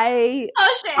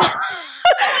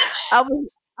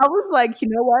 I was like, you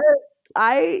know what?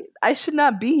 I should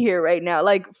not be here right now.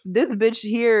 Like, this bitch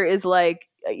here is like,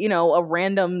 a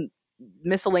random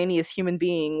miscellaneous human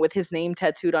being with his name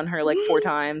tattooed on her like 4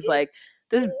 times. Like,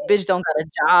 this bitch don't got a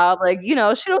job. Like, you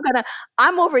know, she don't got a,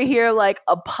 I'm over here like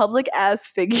a public ass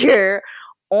figure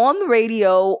on the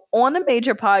radio, on a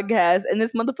major podcast, and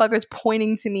this motherfucker's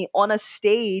pointing to me on a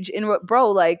stage in,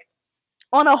 bro, like,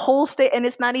 on a whole stage. And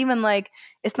it's not even like,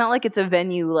 it's not like it's a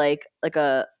venue like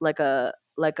a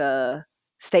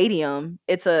stadium.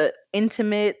 It's a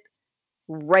intimate,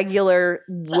 regular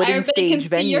So wooden everybody stage can see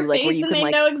venue, your like where face you and can they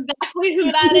like, know exactly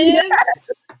who that is.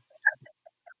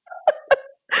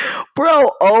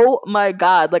 bro, oh my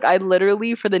god, like I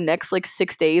literally for the next like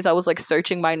 6 days I was like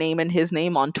searching my name and his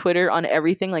name on Twitter, on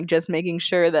everything, like just making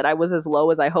sure that I was as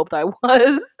low as I hoped I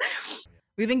was.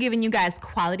 We've been giving you guys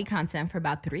quality content for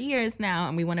about 3 years now,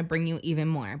 and we want to bring you even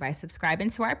more. By subscribing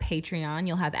to our Patreon,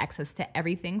 you'll have access to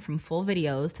everything from full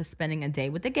videos to spending a day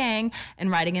with the gang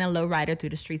and riding in a lowrider through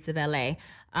the streets of LA.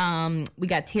 We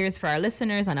got tiers for our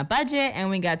listeners on a budget, and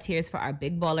we got tiers for our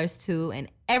big ballers too, and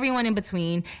everyone in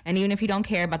between. And even if you don't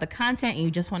care about the content and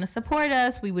you just want to support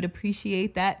us, we would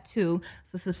appreciate that too.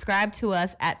 So subscribe to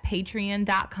us at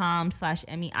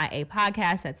patreon.com/MEIA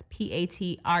podcast. That's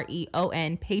Patreon,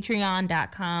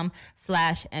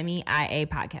 patreon.com/MEIA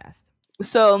podcast.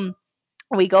 So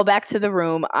we go back to the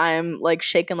room. I'm like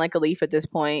shaking like a leaf at this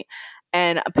point.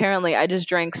 And apparently I just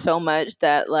drank so much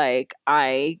that like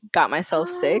I got myself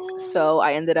sick. So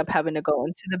I ended up having to go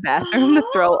into the bathroom to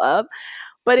throw up.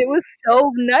 But it was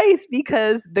so nice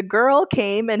because the girl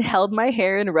came and held my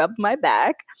hair and rubbed my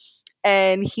back.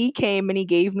 And he came and he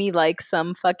gave me like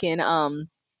some fucking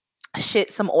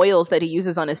some oils that he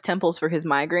uses on his temples for his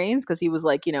migraines, because he was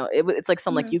like, you know, it's like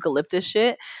some like eucalyptus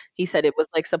shit. He said it was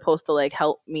like supposed to like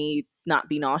help me not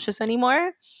be nauseous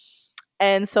anymore.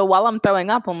 And so while I'm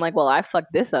throwing up, I'm like, well, I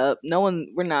fucked this up. No one's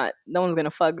gonna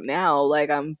fuck now.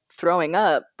 Like I'm throwing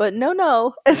up. But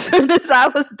no. As soon as I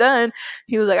was done,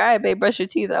 he was like, all right, babe, brush your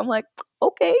teeth. I'm like,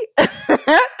 okay.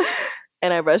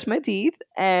 And I brushed my teeth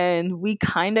and we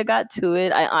kind of got to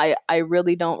it. I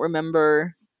really don't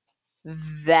remember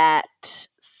that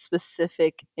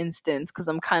specific instance because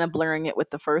I'm kind of blurring it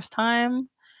with the first time.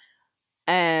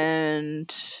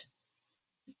 And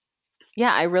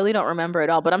yeah, I really don't remember it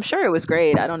all, but I'm sure it was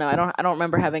great. I don't know. I don't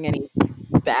remember having any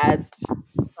bad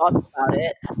thoughts about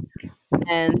it.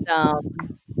 And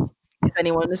if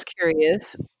anyone is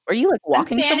curious, are you like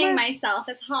walking I'm fanning somewhere? myself.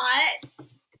 It's hot.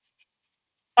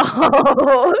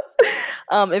 Oh.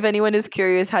 If anyone is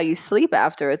curious how you sleep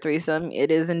after a threesome,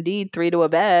 it is indeed 3 to a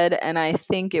bed, and I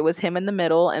think it was him in the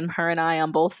middle and her and I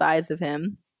on both sides of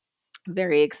him.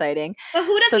 Very exciting. But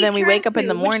who does So he then we turn wake up in to?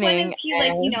 the morning. Which one is he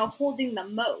like, and you know, holding the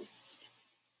most?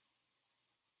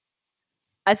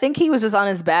 I think he was just on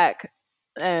his back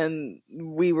and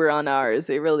we were on ours.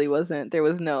 It really wasn't. There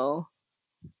was no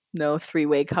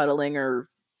 3-way cuddling or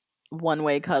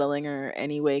 1-way cuddling or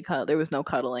any way there was no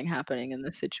cuddling happening in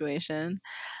this situation.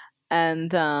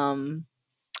 And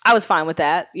I was fine with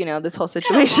that. You know, this whole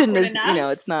situation is, you know,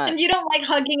 it's not. And you don't like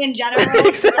hugging in general.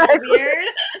 It's a little weird.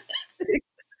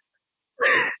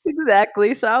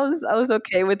 Exactly. So I was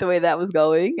okay with the way that was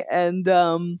going. And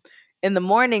in the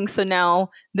morning, so now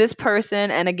this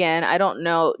person, and again, I don't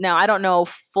know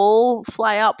full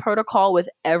fly out protocol with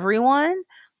everyone,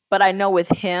 but I know with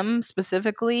him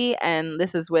specifically, and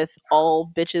this is with all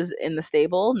bitches in the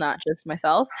stable, not just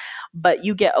myself, but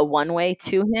you get a 1-way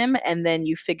to him and then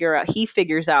he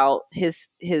figures out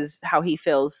his how he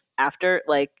feels after,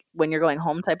 like when you're going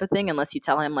home type of thing, unless you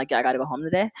tell him like, yeah, I gotta go home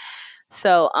today.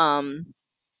 So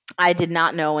I did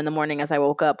not know in the morning as I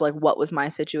woke up like what was my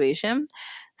situation.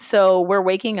 So we're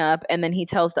waking up and then he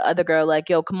tells the other girl like,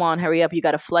 yo, come on, hurry up, you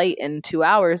got a flight in 2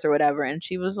 hours or whatever. And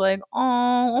she was like,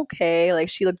 oh, okay. Like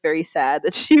she looked very sad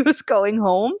that she was going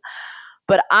home.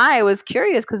 But I was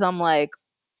curious because I'm like,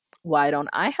 why don't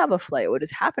I have a flight? What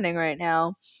is happening right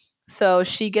now? So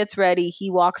she gets ready. He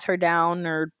walks her down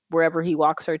or wherever he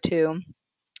walks her to.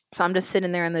 So I'm just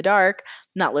sitting there in the dark,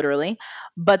 not literally,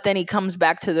 but then he comes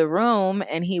back to the room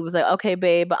and he was like, okay,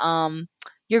 babe,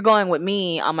 you're going with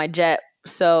me on my jet.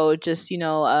 So just, you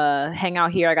know, hang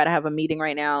out here. I got to have a meeting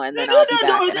right now and then I'll be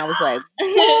back. And I was like,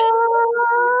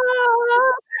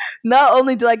 not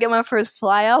only do I get my first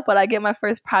fly out, but I get my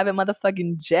first private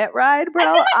motherfucking jet ride, bro. I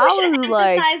feel like we should was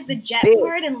like, emphasize the jet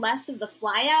part and less of the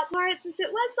fly out part, since it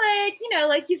was like, you know,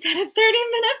 like you said, a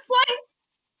 30-minute flight.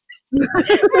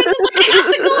 Versus like half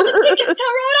the golden ticket to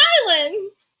Rhode Island.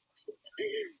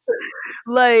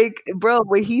 Like, bro,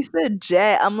 when he said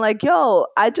jet, I'm like, yo,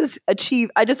 I just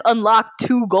unlocked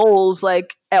 2 goals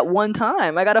like at one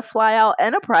time. I gotta fly out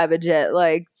and a private jet.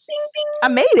 Like, Bing, bing. I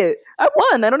made it. I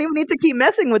won. I don't even need to keep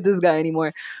messing with this guy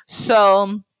anymore.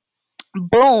 So,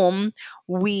 boom,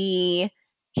 we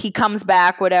he comes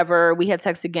back, whatever. We had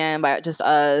sex again by just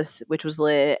us, which was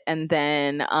lit. And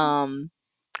then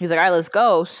he's like, all right, let's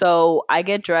go. So I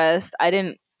get dressed.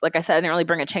 Like I said, I didn't really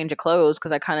bring a change of clothes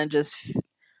because I kind of just,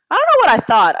 I don't know what I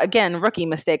thought. Again, rookie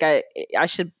mistake.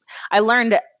 I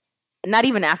learned, not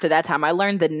even after that time, I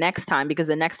learned the next time, because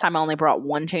the next time I only brought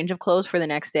one change of clothes for the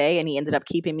next day, and he ended up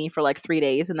keeping me for like 3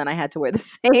 days, and then I had to wear the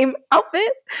same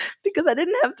outfit because I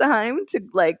didn't have time to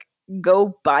like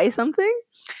go buy something.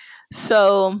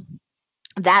 So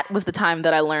that was the time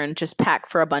that I learned just pack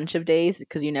for a bunch of days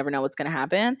because you never know what's going to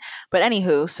happen. But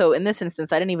anywho, so in this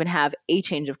instance, I didn't even have a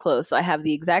change of clothes. So I have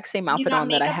the exact same outfit on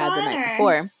that I had the night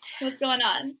before. What's going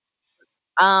on?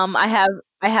 I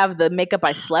have the makeup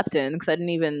I slept in because I didn't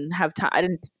even have time. I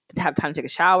didn't have time to take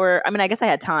a shower. I mean, I guess I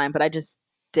had time, but I just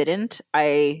didn't.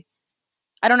 I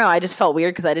don't know. I just felt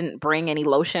weird because I didn't bring any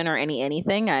lotion or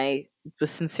anything. I was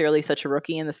sincerely such a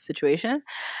rookie in this situation.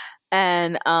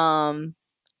 And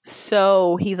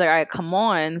so he's like, all right, come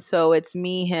on. So it's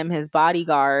me, him, his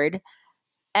bodyguard.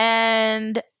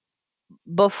 And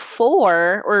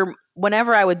before, or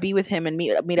whenever I would be with him and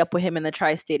meet up with him in the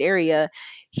tri-state area,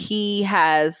 he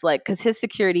has like, because his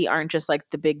security aren't just like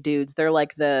the big dudes. They're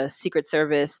like the Secret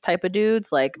Service type of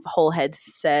dudes, like whole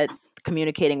headset,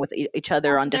 communicating with each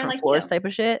other on different like floors you. type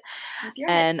of shit.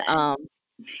 And headset.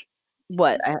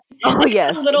 what? Oh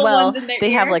yes. The little Well, ones in their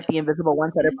they have ear. like the invisible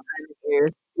ones that are behind the ears.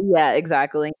 Yeah,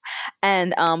 exactly.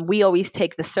 And we always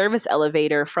take the service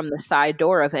elevator from the side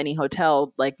door of any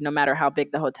hotel. Like no matter how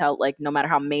big the hotel, like no matter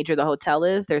how major the hotel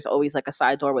is, there's always like a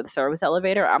side door with a service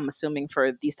elevator. I'm assuming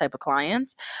for these type of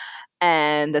clients,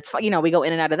 and that's we go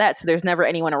in and out of that. So there's never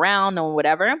anyone around, no one,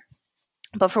 whatever.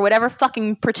 But for whatever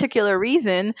fucking particular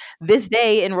reason, this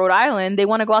day in Rhode Island, they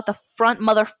want to go out the front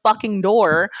motherfucking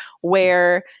door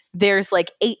where there's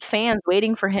like 8 fans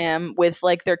waiting for him with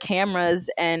like their cameras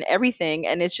and everything.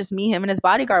 And it's just me, him, and his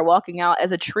bodyguard walking out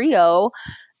as a trio.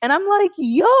 And I'm like,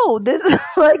 yo, this is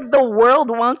like the world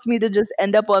wants me to just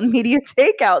end up on media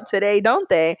takeout today, don't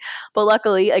they? But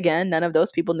luckily, again, none of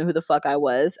those people knew who the fuck I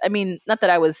was. I mean, not that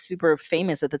I was super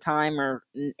famous at the time or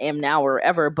am now or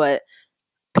ever, but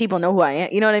people know who I am.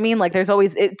 You know what I mean? Like there's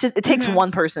always, it takes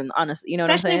one person, honestly. You know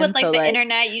Especially what I'm saying? with like the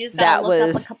internet, you just gotta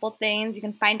look up a couple things. You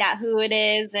can find out who it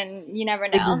is, and you never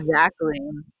know.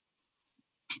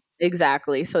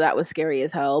 Exactly. So that was scary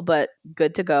as hell, but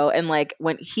good to go. And like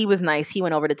when he was nice, he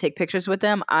went over to take pictures with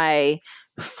them. I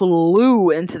flew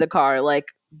into the car like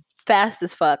fast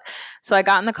as fuck. So I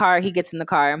got in the car. He gets in the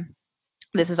car.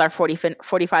 This is our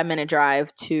 45-minute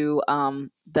drive to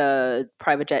the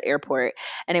private jet airport.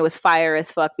 And it was fire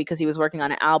as fuck because he was working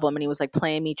on an album and he was like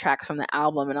playing me tracks from the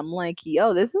album. And I'm like,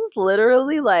 yo, this is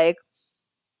literally like,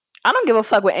 I don't give a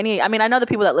fuck what I mean, I know the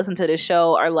people that listen to this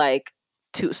show are like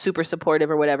super supportive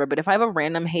or whatever. But if I have a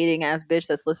random hating ass bitch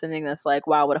that's listening that's like,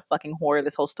 wow, what a fucking whore.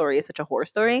 This whole story is such a horror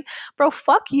story. Bro,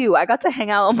 fuck you. I got to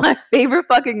hang out with my favorite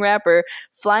fucking rapper,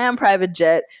 fly on private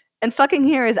jet, and fucking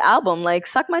hear his album. Like,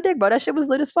 suck my dick, bro. That shit was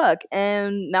lit as fuck.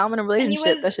 And now I'm in a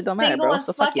relationship. That shit don't matter, bro.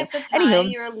 So fuck you. At the time,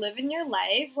 anywho, you were living your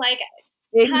life. Like,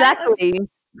 exactly.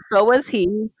 So was he.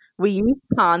 We used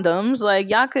condoms. Like,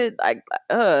 y'all could, I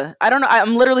don't know.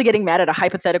 I'm literally getting mad at a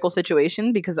hypothetical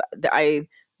situation because I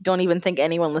don't even think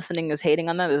anyone listening is hating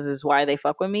on that. This is why they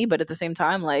fuck with me. But at the same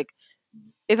time, like,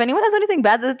 if anyone has anything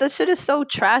bad, this shit is so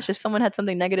trash. If someone had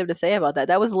something negative to say about that,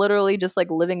 that was literally just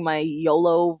like living my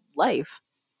YOLO life.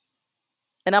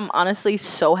 And I'm honestly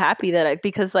so happy that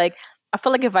because like, I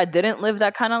feel like if I didn't live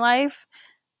that kind of life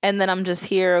and then I'm just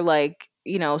here like,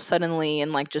 you know, suddenly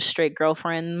in like just straight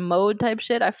girlfriend mode type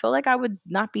shit, I feel like I would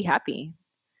not be happy.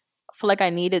 I feel like I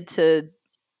needed to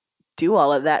do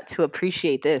all of that to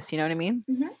appreciate this. You know what I mean?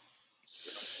 Mm-hmm.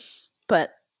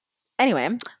 But anyway,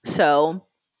 so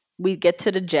we get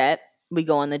to the jet. We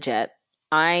go on the jet.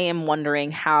 I am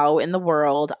wondering how in the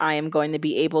world I am going to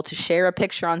be able to share a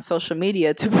picture on social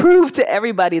media to prove to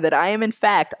everybody that I am in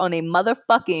fact on a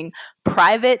motherfucking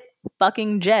private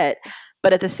fucking jet,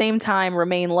 but at the same time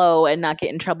remain low and not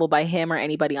get in trouble by him or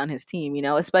anybody on his team, you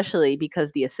know, especially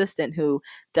because the assistant, who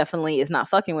definitely is not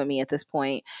fucking with me at this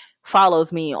point,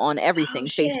 follows me on everything,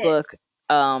 Facebook,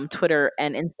 Twitter,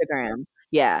 and Instagram.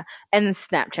 Yeah. And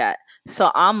Snapchat.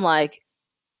 So I'm like,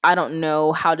 I don't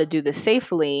know how to do this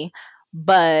safely.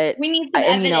 But we need some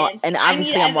evidence. And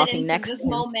obviously I'm walking next to this to him.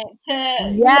 moment to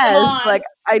yes, like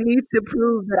I need to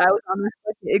prove that I was on this.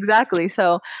 Exactly.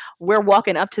 So we're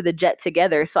walking up to the jet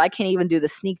together. So I can't even do the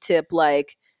sneak tip,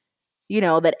 like, you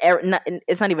know, that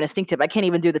it's not even a sneak tip. I can't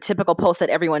even do the typical post that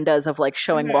everyone does of like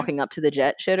showing walking up to the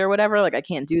jet shit or whatever. Like I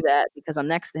can't do that because I'm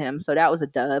next to him. So that was a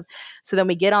dub. So then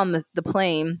we get on the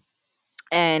plane,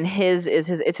 and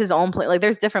it's his own plane. Like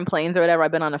there's different planes or whatever.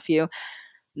 I've been on a few.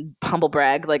 humble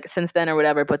brag, like since then or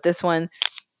whatever. But this one,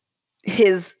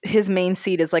 his main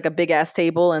seat is like a big ass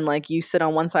table, and like you sit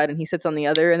on one side and he sits on the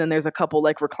other, and then there's a couple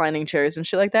like reclining chairs and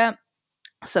shit like that.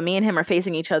 So me and him are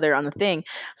facing each other on the thing.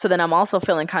 So then I'm also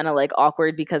feeling kind of like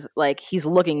awkward because like he's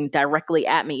looking directly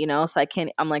at me, you know? So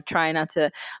I'm like trying not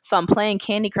to. So I'm playing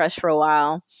Candy Crush for a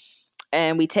while,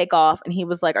 and we take off, and he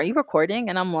was like, "Are you recording?"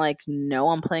 And I'm like, "No,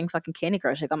 I'm playing fucking Candy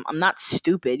Crush. Like I'm not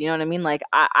stupid. You know what I mean? Like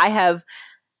I have,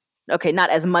 okay, not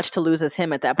as much to lose as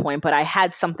him at that point, but I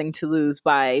had something to lose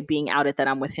by being outed that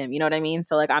I'm with him. You know what I mean?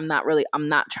 So like I'm not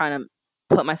trying to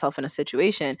put myself in a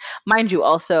situation. Mind you,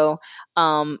 also,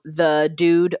 the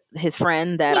dude, his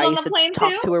friend that I used to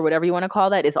talk to, or whatever you want to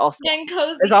call that, is also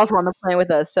on the plane with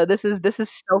us. So this is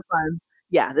so fun.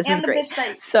 Yeah, this is great. And the bitch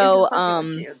that so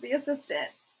the assistant.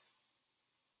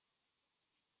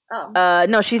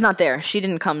 No, she's not there. She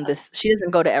didn't come she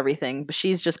doesn't go to everything, but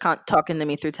she's just talking to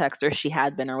me through text, or she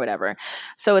had been or whatever.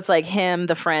 So it's like him,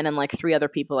 the friend, and like 3 other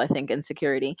people, I think, in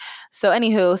security. So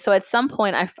anywho, so at some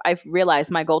point I've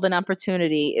realized my golden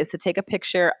opportunity is to take a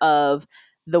picture of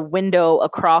the window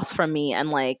across from me, and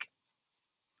like,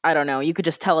 I don't know, you could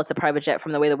just tell it's a private jet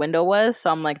from the way the window was.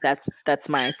 So I'm like, that's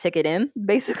my ticket in,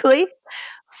 basically.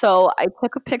 So I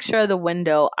took a picture of the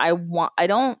window. I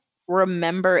don't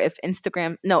remember if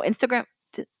Instagram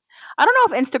I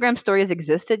don't know if Instagram stories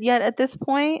existed yet at this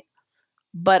point,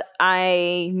 but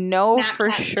I know Snapchat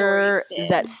for sure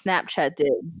that Snapchat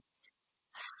did.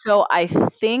 So I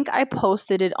think I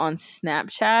posted it on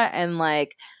Snapchat, and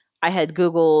like I had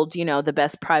Googled, you know, the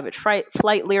best private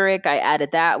flight lyric. I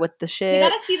added that with the shit. You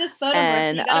gotta see this photo,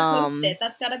 and you gotta post it.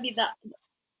 That's gotta be the.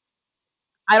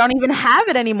 I don't even have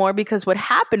it anymore, because what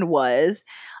happened was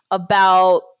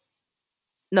the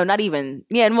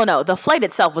flight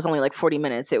itself was only like 40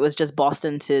 minutes. It was just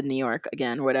Boston to New York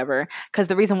again, whatever. Because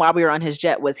the reason why we were on his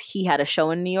jet was he had a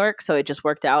show in New York, so it just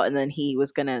worked out. And then he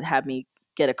was gonna have me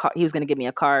get a car. He was gonna give me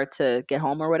a car to get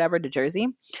home or whatever to Jersey.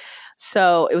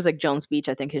 So it was like Jones Beach,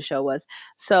 I think his show was.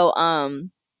 So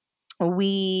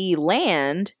we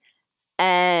land,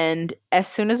 and as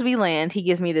soon as we land, he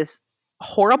gives me this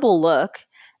horrible look,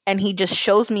 and he just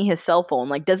shows me his cell phone,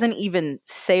 like doesn't even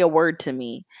say a word to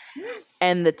me.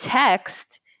 And the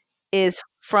text is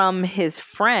from his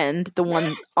friend, the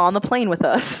one on the plane with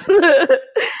us.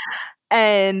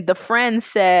 And the friend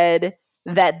said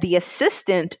that the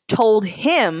assistant told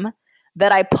him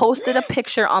that I posted a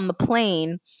picture on the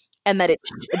plane, and that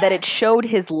it showed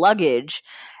his luggage,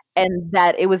 and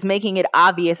that it was making it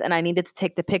obvious, and I needed to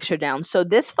take the picture down. So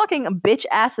this fucking bitch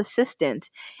ass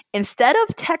assistant, instead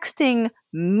of texting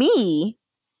me,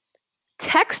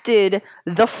 texted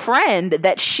the friend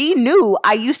that she knew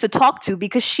I used to talk to,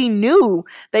 because she knew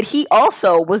that he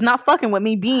also was not fucking with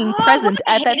me being present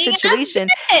at that situation,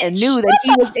 and knew that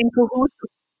he was in cahoots.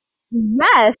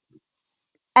 Yes.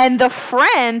 And the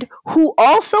friend, who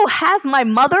also has my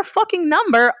motherfucking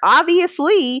number,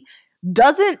 obviously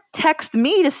doesn't text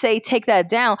me to say take that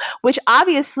down, which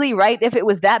obviously, right, if it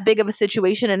was that big of a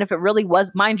situation, and if it really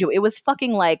was, mind you, it was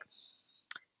fucking like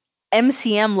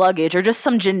MCM luggage or just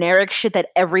some generic shit that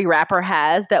every rapper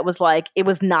has, that was like, it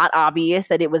was not obvious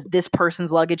that it was this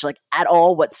person's luggage, like at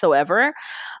all whatsoever.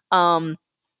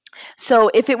 So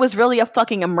if it was really a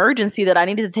fucking emergency that I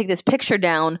needed to take this picture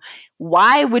down,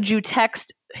 why would you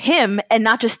text him and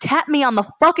not just tap me on the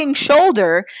fucking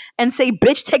shoulder and say,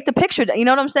 bitch, take the picture down? You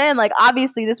know what I'm saying? Like,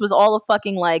 obviously this was all a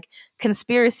fucking like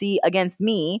conspiracy against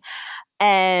me.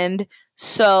 And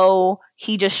so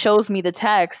he just shows me the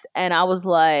text, and I was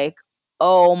like,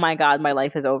 oh my God, my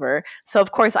life is over. So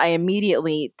of course I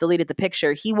immediately deleted the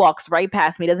picture. He walks right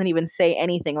past me, doesn't even say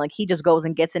anything. Like, he just goes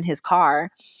and gets in his car.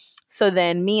 So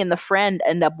then me and the friend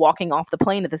end up walking off the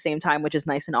plane at the same time, which is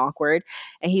nice and awkward.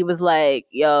 And he was like,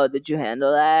 yo, did you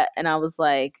handle that? And I was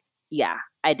like, yeah,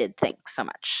 I did. Thanks so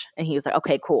much. And he was like,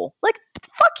 okay, cool. Like,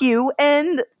 fuck you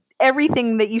and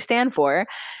everything that you stand for.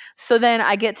 So then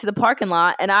I get to the parking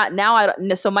lot,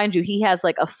 and so mind you, he has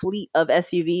like a fleet of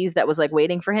SUVs that was like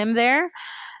waiting for him there.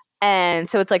 And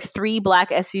so it's like 3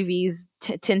 black SUVs,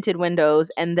 tinted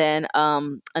windows, and then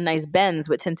a nice Benz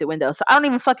with tinted windows. So I don't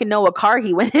even fucking know what car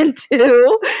he went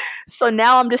into. So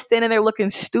now I'm just standing there looking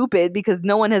stupid because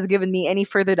no one has given me any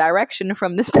further direction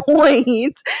from this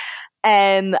point.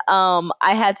 And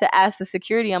I had to ask the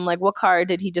security, I'm like, what car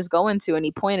did he just go into? And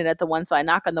he pointed at the one. So I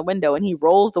knock on the window, and he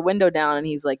rolls the window down, and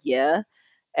he's like, yeah.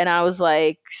 And I was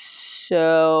like,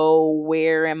 so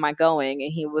where am I going?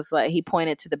 And he was like, he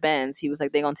pointed to the Benz. He was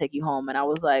like, they're going to take you home. And I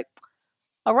was like,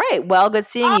 all right, well, good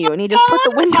seeing you. And he just put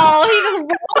the window. Oh, he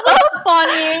just rolled up on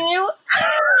you.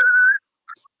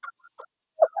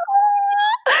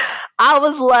 I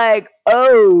was like,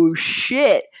 oh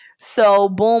shit. So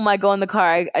boom, I go in the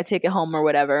car, I take it home or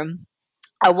whatever.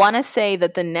 I want to say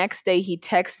that the next day he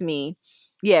texts me.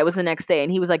 Yeah, it was the next day,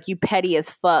 and he was like, "You petty as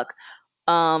fuck.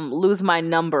 Lose my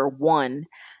number 1."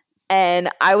 And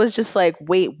I was just like,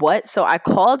 wait, what? So I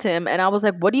called him and I was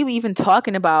like, what are you even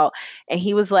talking about? And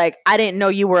he was like, I didn't know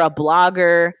you were a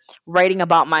blogger writing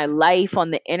about my life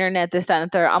on the internet, this, that,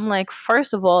 and the third. I'm like,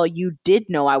 first of all, you did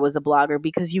know I was a blogger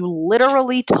because you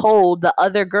literally told the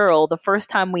other girl the first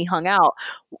time we hung out,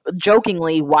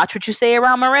 jokingly, watch what you say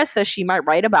around Marissa. She might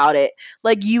write about it.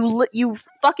 Like you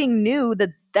fucking knew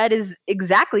that is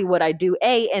exactly what I do.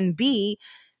 A, and B,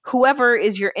 whoever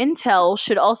is your intel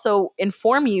should also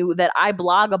inform you that I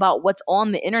blog about what's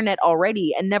on the internet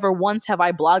already, and never once have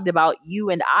I blogged about you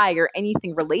and I or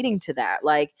anything relating to that.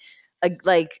 Like,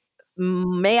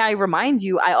 may I remind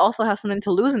you, I also have something to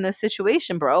lose in this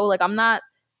situation, bro. Like, I'm not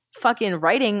fucking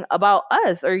writing about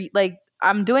us, or like,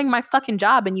 I'm doing my fucking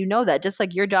job, and you know that. Just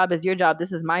like your job is your job,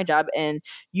 this is my job, and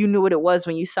you knew what it was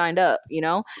when you signed up, you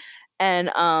know? And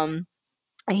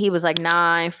he was like,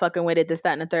 nah, I ain't fucking with it, this,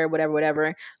 that, and the third,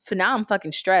 whatever. So now I'm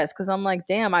fucking stressed because I'm like,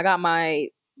 damn, I got my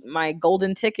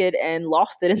golden ticket and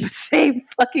lost it in the same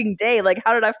fucking day. Like,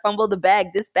 how did I fumble the bag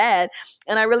this bad?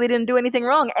 And I really didn't do anything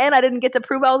wrong. And I didn't get to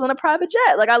prove I was on a private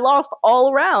jet. Like, I lost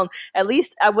all around. At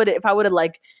least if I would have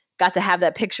like got to have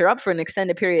that picture up for an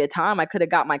extended period of time, I could have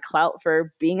got my clout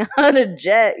for being on a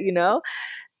jet, you know?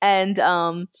 And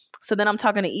so then I'm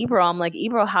talking to Ebro. I'm like,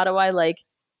 Ebro, how do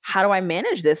I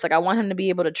manage this? Like, I want him to be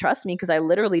able to trust me because I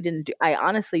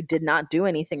honestly did not do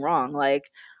anything wrong. Like,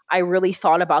 I really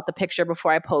thought about the picture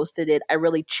before I posted it. I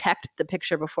really checked the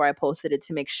picture before I posted it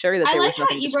to make sure that there was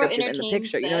nothing descriptive in the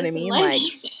picture. You know what I mean? Like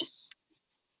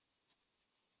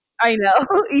I know,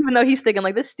 even though he's thinking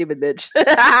like, this stupid bitch.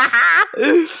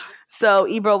 So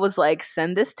Ebro was like,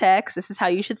 send this text. This is how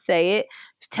you should say it.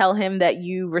 Tell him that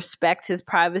you respect his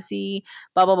privacy,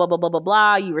 blah, blah, blah, blah, blah, blah,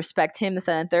 blah. You respect him, this,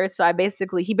 and the third. So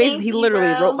he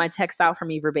literally wrote my text out for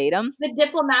me verbatim. The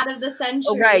diplomat of the century.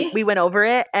 Oh, right. We went over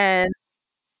it, and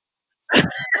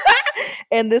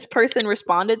and this person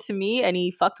responded to me, and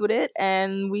he fucked with it,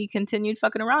 and we continued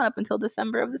fucking around up until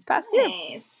December of this past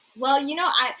year. Well,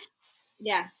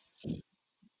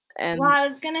 And well, I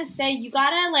was gonna say, you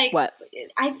gotta like. What?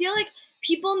 I feel like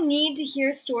people need to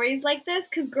hear stories like this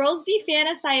because girls be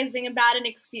fantasizing about an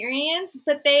experience,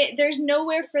 but there's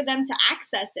nowhere for them to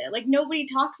access it. Like, nobody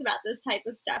talks about this type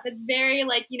of stuff. It's very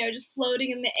like, just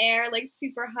floating in the air, like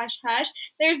super hush hush.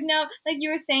 There's no, like you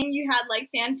were saying, you had like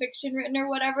fan fiction written or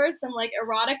whatever, some like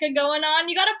erotica going on.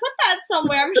 You gotta put that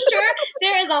somewhere. I'm sure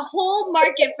there is a whole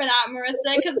market for that,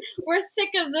 Marissa, because we're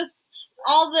sick of this.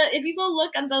 If you go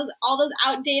look at all those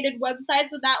outdated websites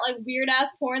with that like weird ass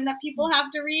porn that people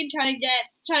have to read, trying to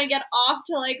get off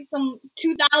to like some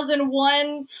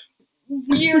 2001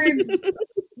 weird,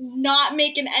 not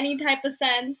making any type of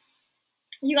sense.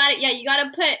 You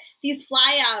gotta put these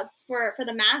flyouts for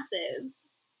the masses.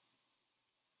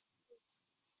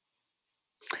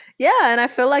 Yeah, and I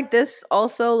feel like this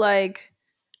also like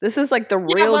this is like the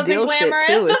real deal glamorous.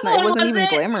 Shit too. It wasn't even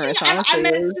glamorous, honestly. I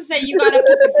meant to say you gotta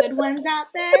put the good ones out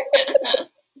there.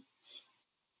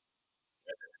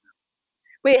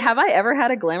 Wait, have I ever had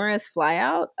a glamorous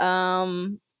flyout?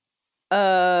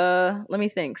 Let me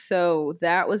think. So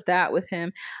that was that with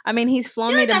him. I mean, he's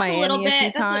flown me to Miami a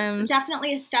few times.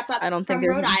 Definitely a step up from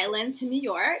Rhode Island to New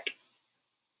York.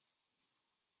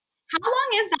 How long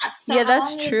is that? So yeah,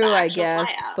 that's true, I guess.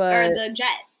 Flyout, but or the jet.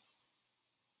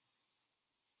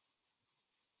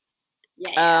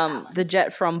 Yeah, the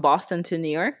jet from Boston to New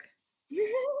York,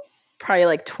 probably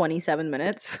like 27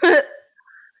 minutes.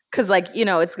 Because like,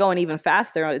 it's going even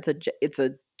faster. It's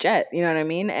a jet, you know what I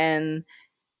mean? And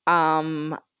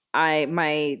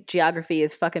my geography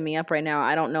is fucking me up right now.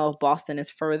 I don't know if Boston is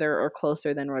further or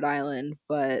closer than Rhode Island,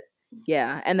 but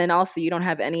yeah. And then also you don't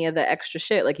have any of the extra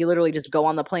shit. Like, you literally just go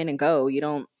on the plane and go. You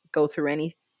don't go through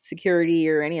any security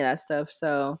or any of that stuff.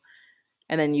 So,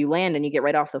 and then you land and you get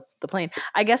right off the plane.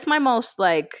 I guess my most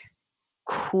like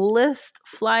coolest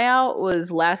flyout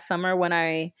was last summer when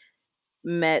I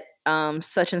met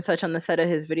such and such on the set of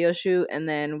his video shoot, and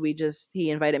then he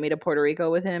invited me to Puerto Rico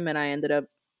with him, and I ended up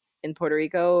in Puerto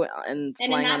Rico and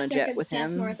flying on a jet with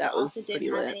him. Marissa that was also pretty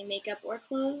didn't have lit. any makeup or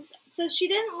clothes, so she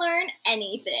didn't learn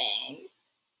anything.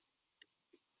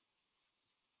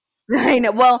 I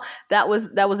know. Well, that was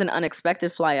an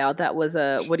unexpected fly out. That was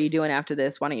what are you doing after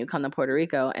this? Why don't you come to Puerto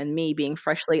Rico? And me being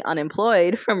freshly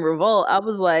unemployed from Revolt, I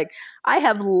was like, I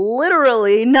have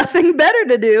literally nothing better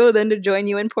to do than to join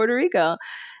you in Puerto Rico.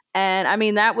 And I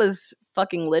mean, that was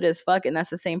fucking lit as fuck. And that's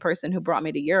the same person who brought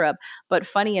me to Europe. But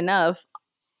funny enough,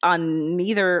 on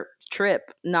neither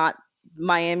trip, not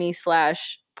Miami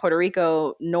 / Puerto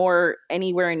Rico nor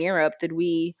anywhere in Europe did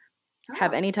we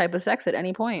have Oh. any type of sex at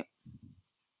any point.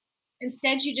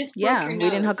 Instead, you just broke Yeah, your we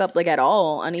didn't hook nose. up like at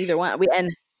all on either one.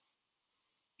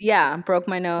 Yeah, broke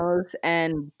my nose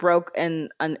and broke in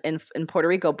Puerto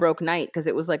Rico broke night because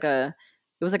it was like a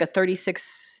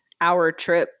 36-hour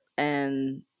trip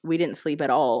and we didn't sleep at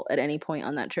all at any point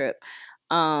on that trip.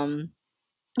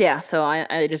 Yeah, so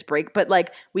I just break, but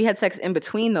like we had sex in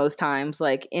between those times,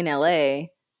 like in LA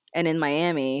and in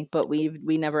Miami, but we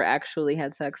never actually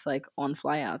had sex like on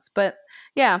flyouts. But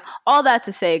yeah, all that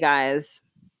to say, guys,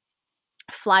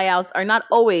 flyouts are not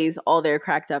always all they're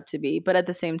cracked up to be, but at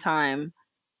the same time,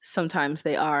 sometimes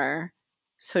they are.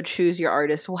 So choose your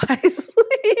artist wisely.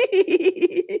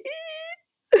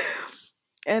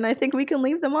 And I think we can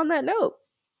leave them on that note.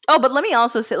 Oh, but let me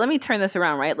also say, let me turn this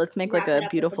around, right? Let's make Wrap like it a up with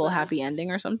a beautiful, bow. happy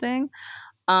ending or something.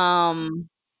 Yeah,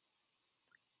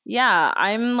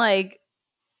 I'm like,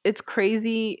 it's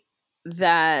crazy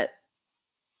that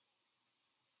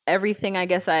everything I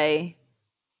guess I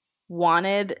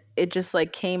wanted, it just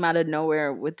like came out of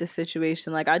nowhere with this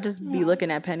situation. Like I just be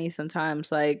looking at Penny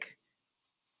sometimes like,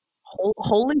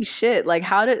 holy shit, like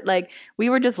how did, like we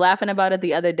were just laughing about it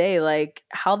the other day, like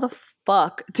how the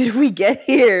fuck did we get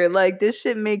here? Like this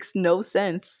shit makes no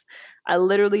sense. I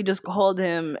literally just called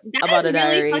him That about is a really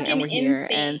diary and fucking we're here,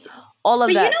 insane. and all of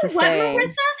But you that to know what, say,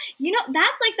 Marissa? You know,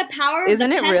 that's like the power of isn't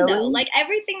the it pen, really? though. Like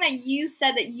everything that you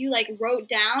said that you like wrote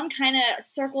down kind of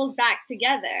circles back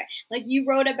together. Like you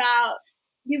wrote about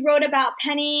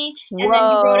Penny, and then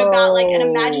you wrote about like an Whoa.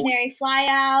 imaginary fly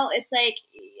out. It's like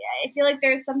I feel like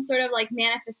there's some sort of like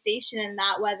manifestation in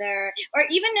that, whether or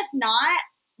even if not,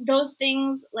 those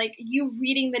things like you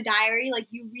reading the diary, like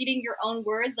you reading your own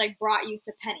words, like brought you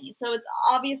to Penny. So it's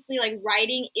obviously like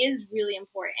writing is really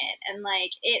important, and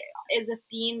like it is a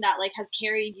theme that like has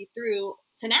carried you through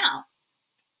to now.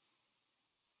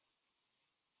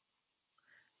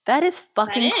 That is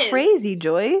fucking That is. crazy,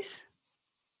 Joyce.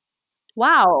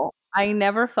 Wow. I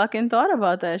never fucking thought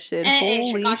about that shit. And it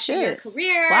Holy got you your shit.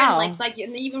 career, Wow. and like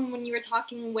and even when you were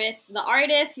talking with the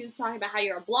artist, he was talking about how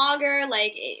you're a blogger.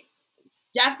 Like it's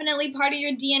definitely part of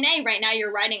your DNA. Right now,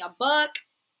 you're writing a book.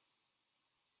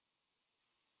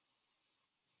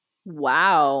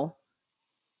 Wow.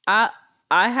 I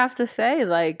have to say,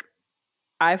 like,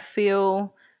 I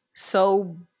feel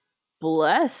so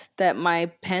blessed that my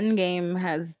pen game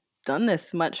has done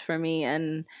this much for me.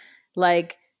 And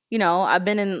like, you know, I've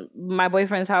been in my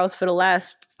boyfriend's house for the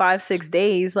last 5-6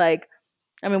 days. Like,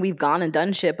 I mean, we've gone and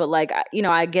done shit, but like, you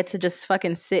know, I get to just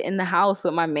fucking sit in the house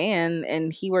with my man,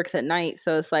 and he works at night.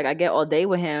 So it's like I get all day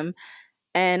with him,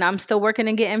 and I'm still working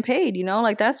and getting paid, you know,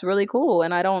 like that's really cool.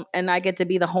 And I get to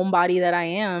be the homebody that I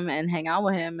am and hang out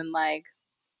with him. And like,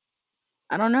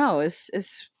 I don't know,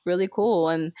 it's really cool.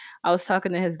 And I was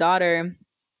talking to his daughter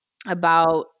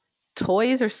about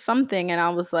toys or something, and I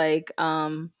was like,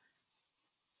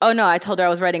 oh no, I told her I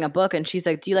was writing a book, and she's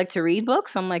like, do you like to read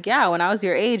books? I'm like, yeah, when I was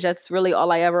your age, that's really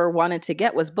all I ever wanted to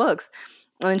get was books.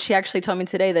 And she actually told me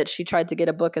today that she tried to get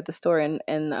a book at the store, and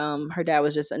her dad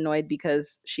was just annoyed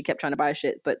because she kept trying to buy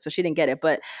shit, but so she didn't get it.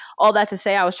 But all that to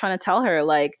say, I was trying to tell her,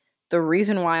 like, the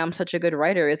reason why I'm such a good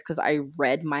writer is because I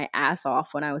read my ass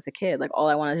off when I was a kid. Like, all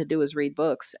I wanted to do was read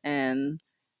books, and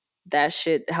that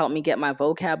shit helped me get my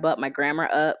vocab up, my grammar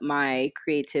up, my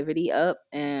creativity up.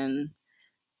 And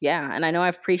yeah, and I know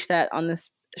I've preached that on this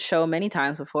show many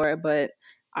times before, but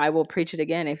I will preach it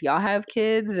again. If y'all have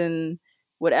kids and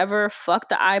whatever, fuck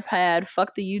the iPad,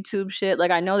 fuck the YouTube shit.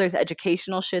 Like, I know there's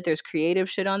educational shit, there's creative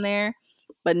shit on there,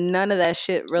 but none of that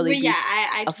shit really But yeah, beats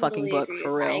I a fucking totally book agree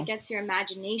for with that. real. It gets your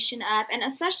imagination up, and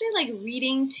especially like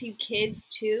reading to kids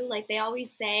too. Like they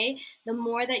always say, the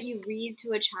more that you read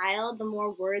to a child, the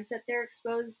more words that they're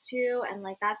exposed to, and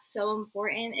like that's so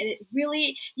important. And it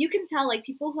really, you can tell like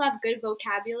people who have good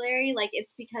vocabulary, like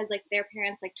it's because like their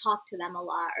parents like talk to them a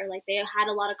lot, or like they had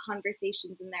a lot of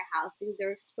conversations in their house because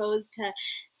they're exposed to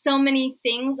so many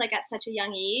things like at such a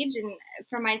young age. And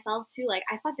for myself too, like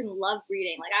I fucking love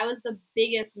reading. Like I was the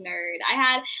biggest nerd. I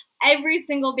had every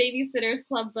single Babysitter's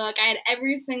Club book. I had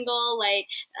every single like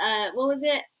what was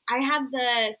it? I had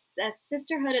the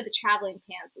Sisterhood of the Traveling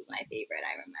Pants was my favorite,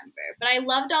 I remember. But I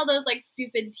loved all those like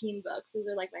stupid teen books. Those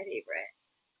are like my favorite.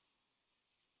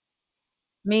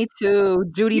 Me too.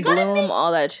 Judy You gotta Bloom,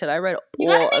 all that shit. I read You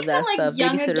gotta all make of some that like stuff.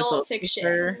 young Babysitter's adult Little fiction.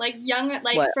 Sister. Like young,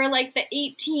 like What? for like the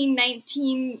 18,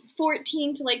 19,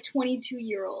 14 to like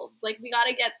 22-year-olds. Like we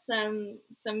gotta get some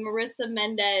Marissa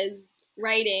Mendez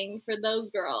writing for those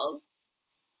girls.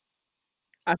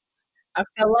 I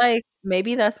feel like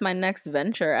maybe that's my next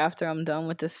venture after I'm done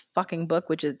with this fucking book,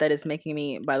 that is making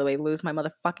me, by the way, lose my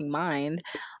motherfucking mind.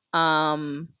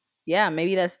 yeah,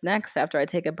 maybe that's next after I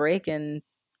take a break and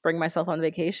bring myself on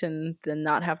vacation, then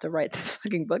not have to write this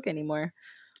fucking book anymore.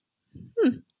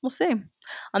 We'll see.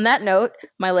 On that note,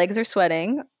 my legs are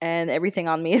sweating and everything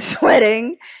on me is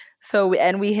sweating. So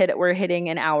we're hitting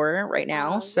an hour right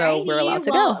now, so we're allowed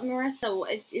to well, go.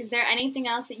 Marissa, is there anything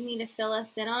else that you need to fill us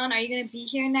in on? Are you going to be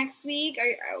here next week?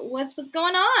 What's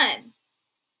going on?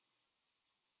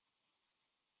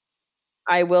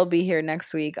 I will be here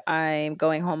next week. I'm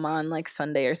going home on like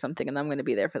Sunday or something, and I'm going to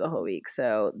be there for the whole week.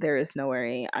 So there is no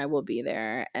worry. I will be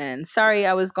there. And sorry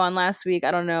I was gone last week. I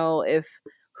don't know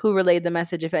who relayed the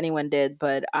message, if anyone did,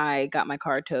 but I got my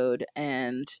car towed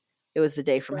and it was the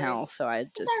day from hell. So I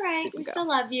just It's all right. didn't We go. still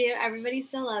love you. Everybody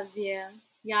still loves you.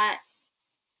 Yeah.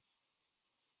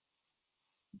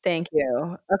 Thank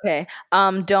you. Okay.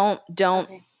 Don't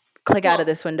Okay. click out Cool. of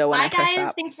this window when Bye, I press guys.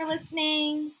 stop. Thanks for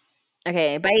listening.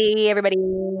 Okay. Bye, everybody.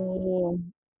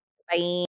 Bye.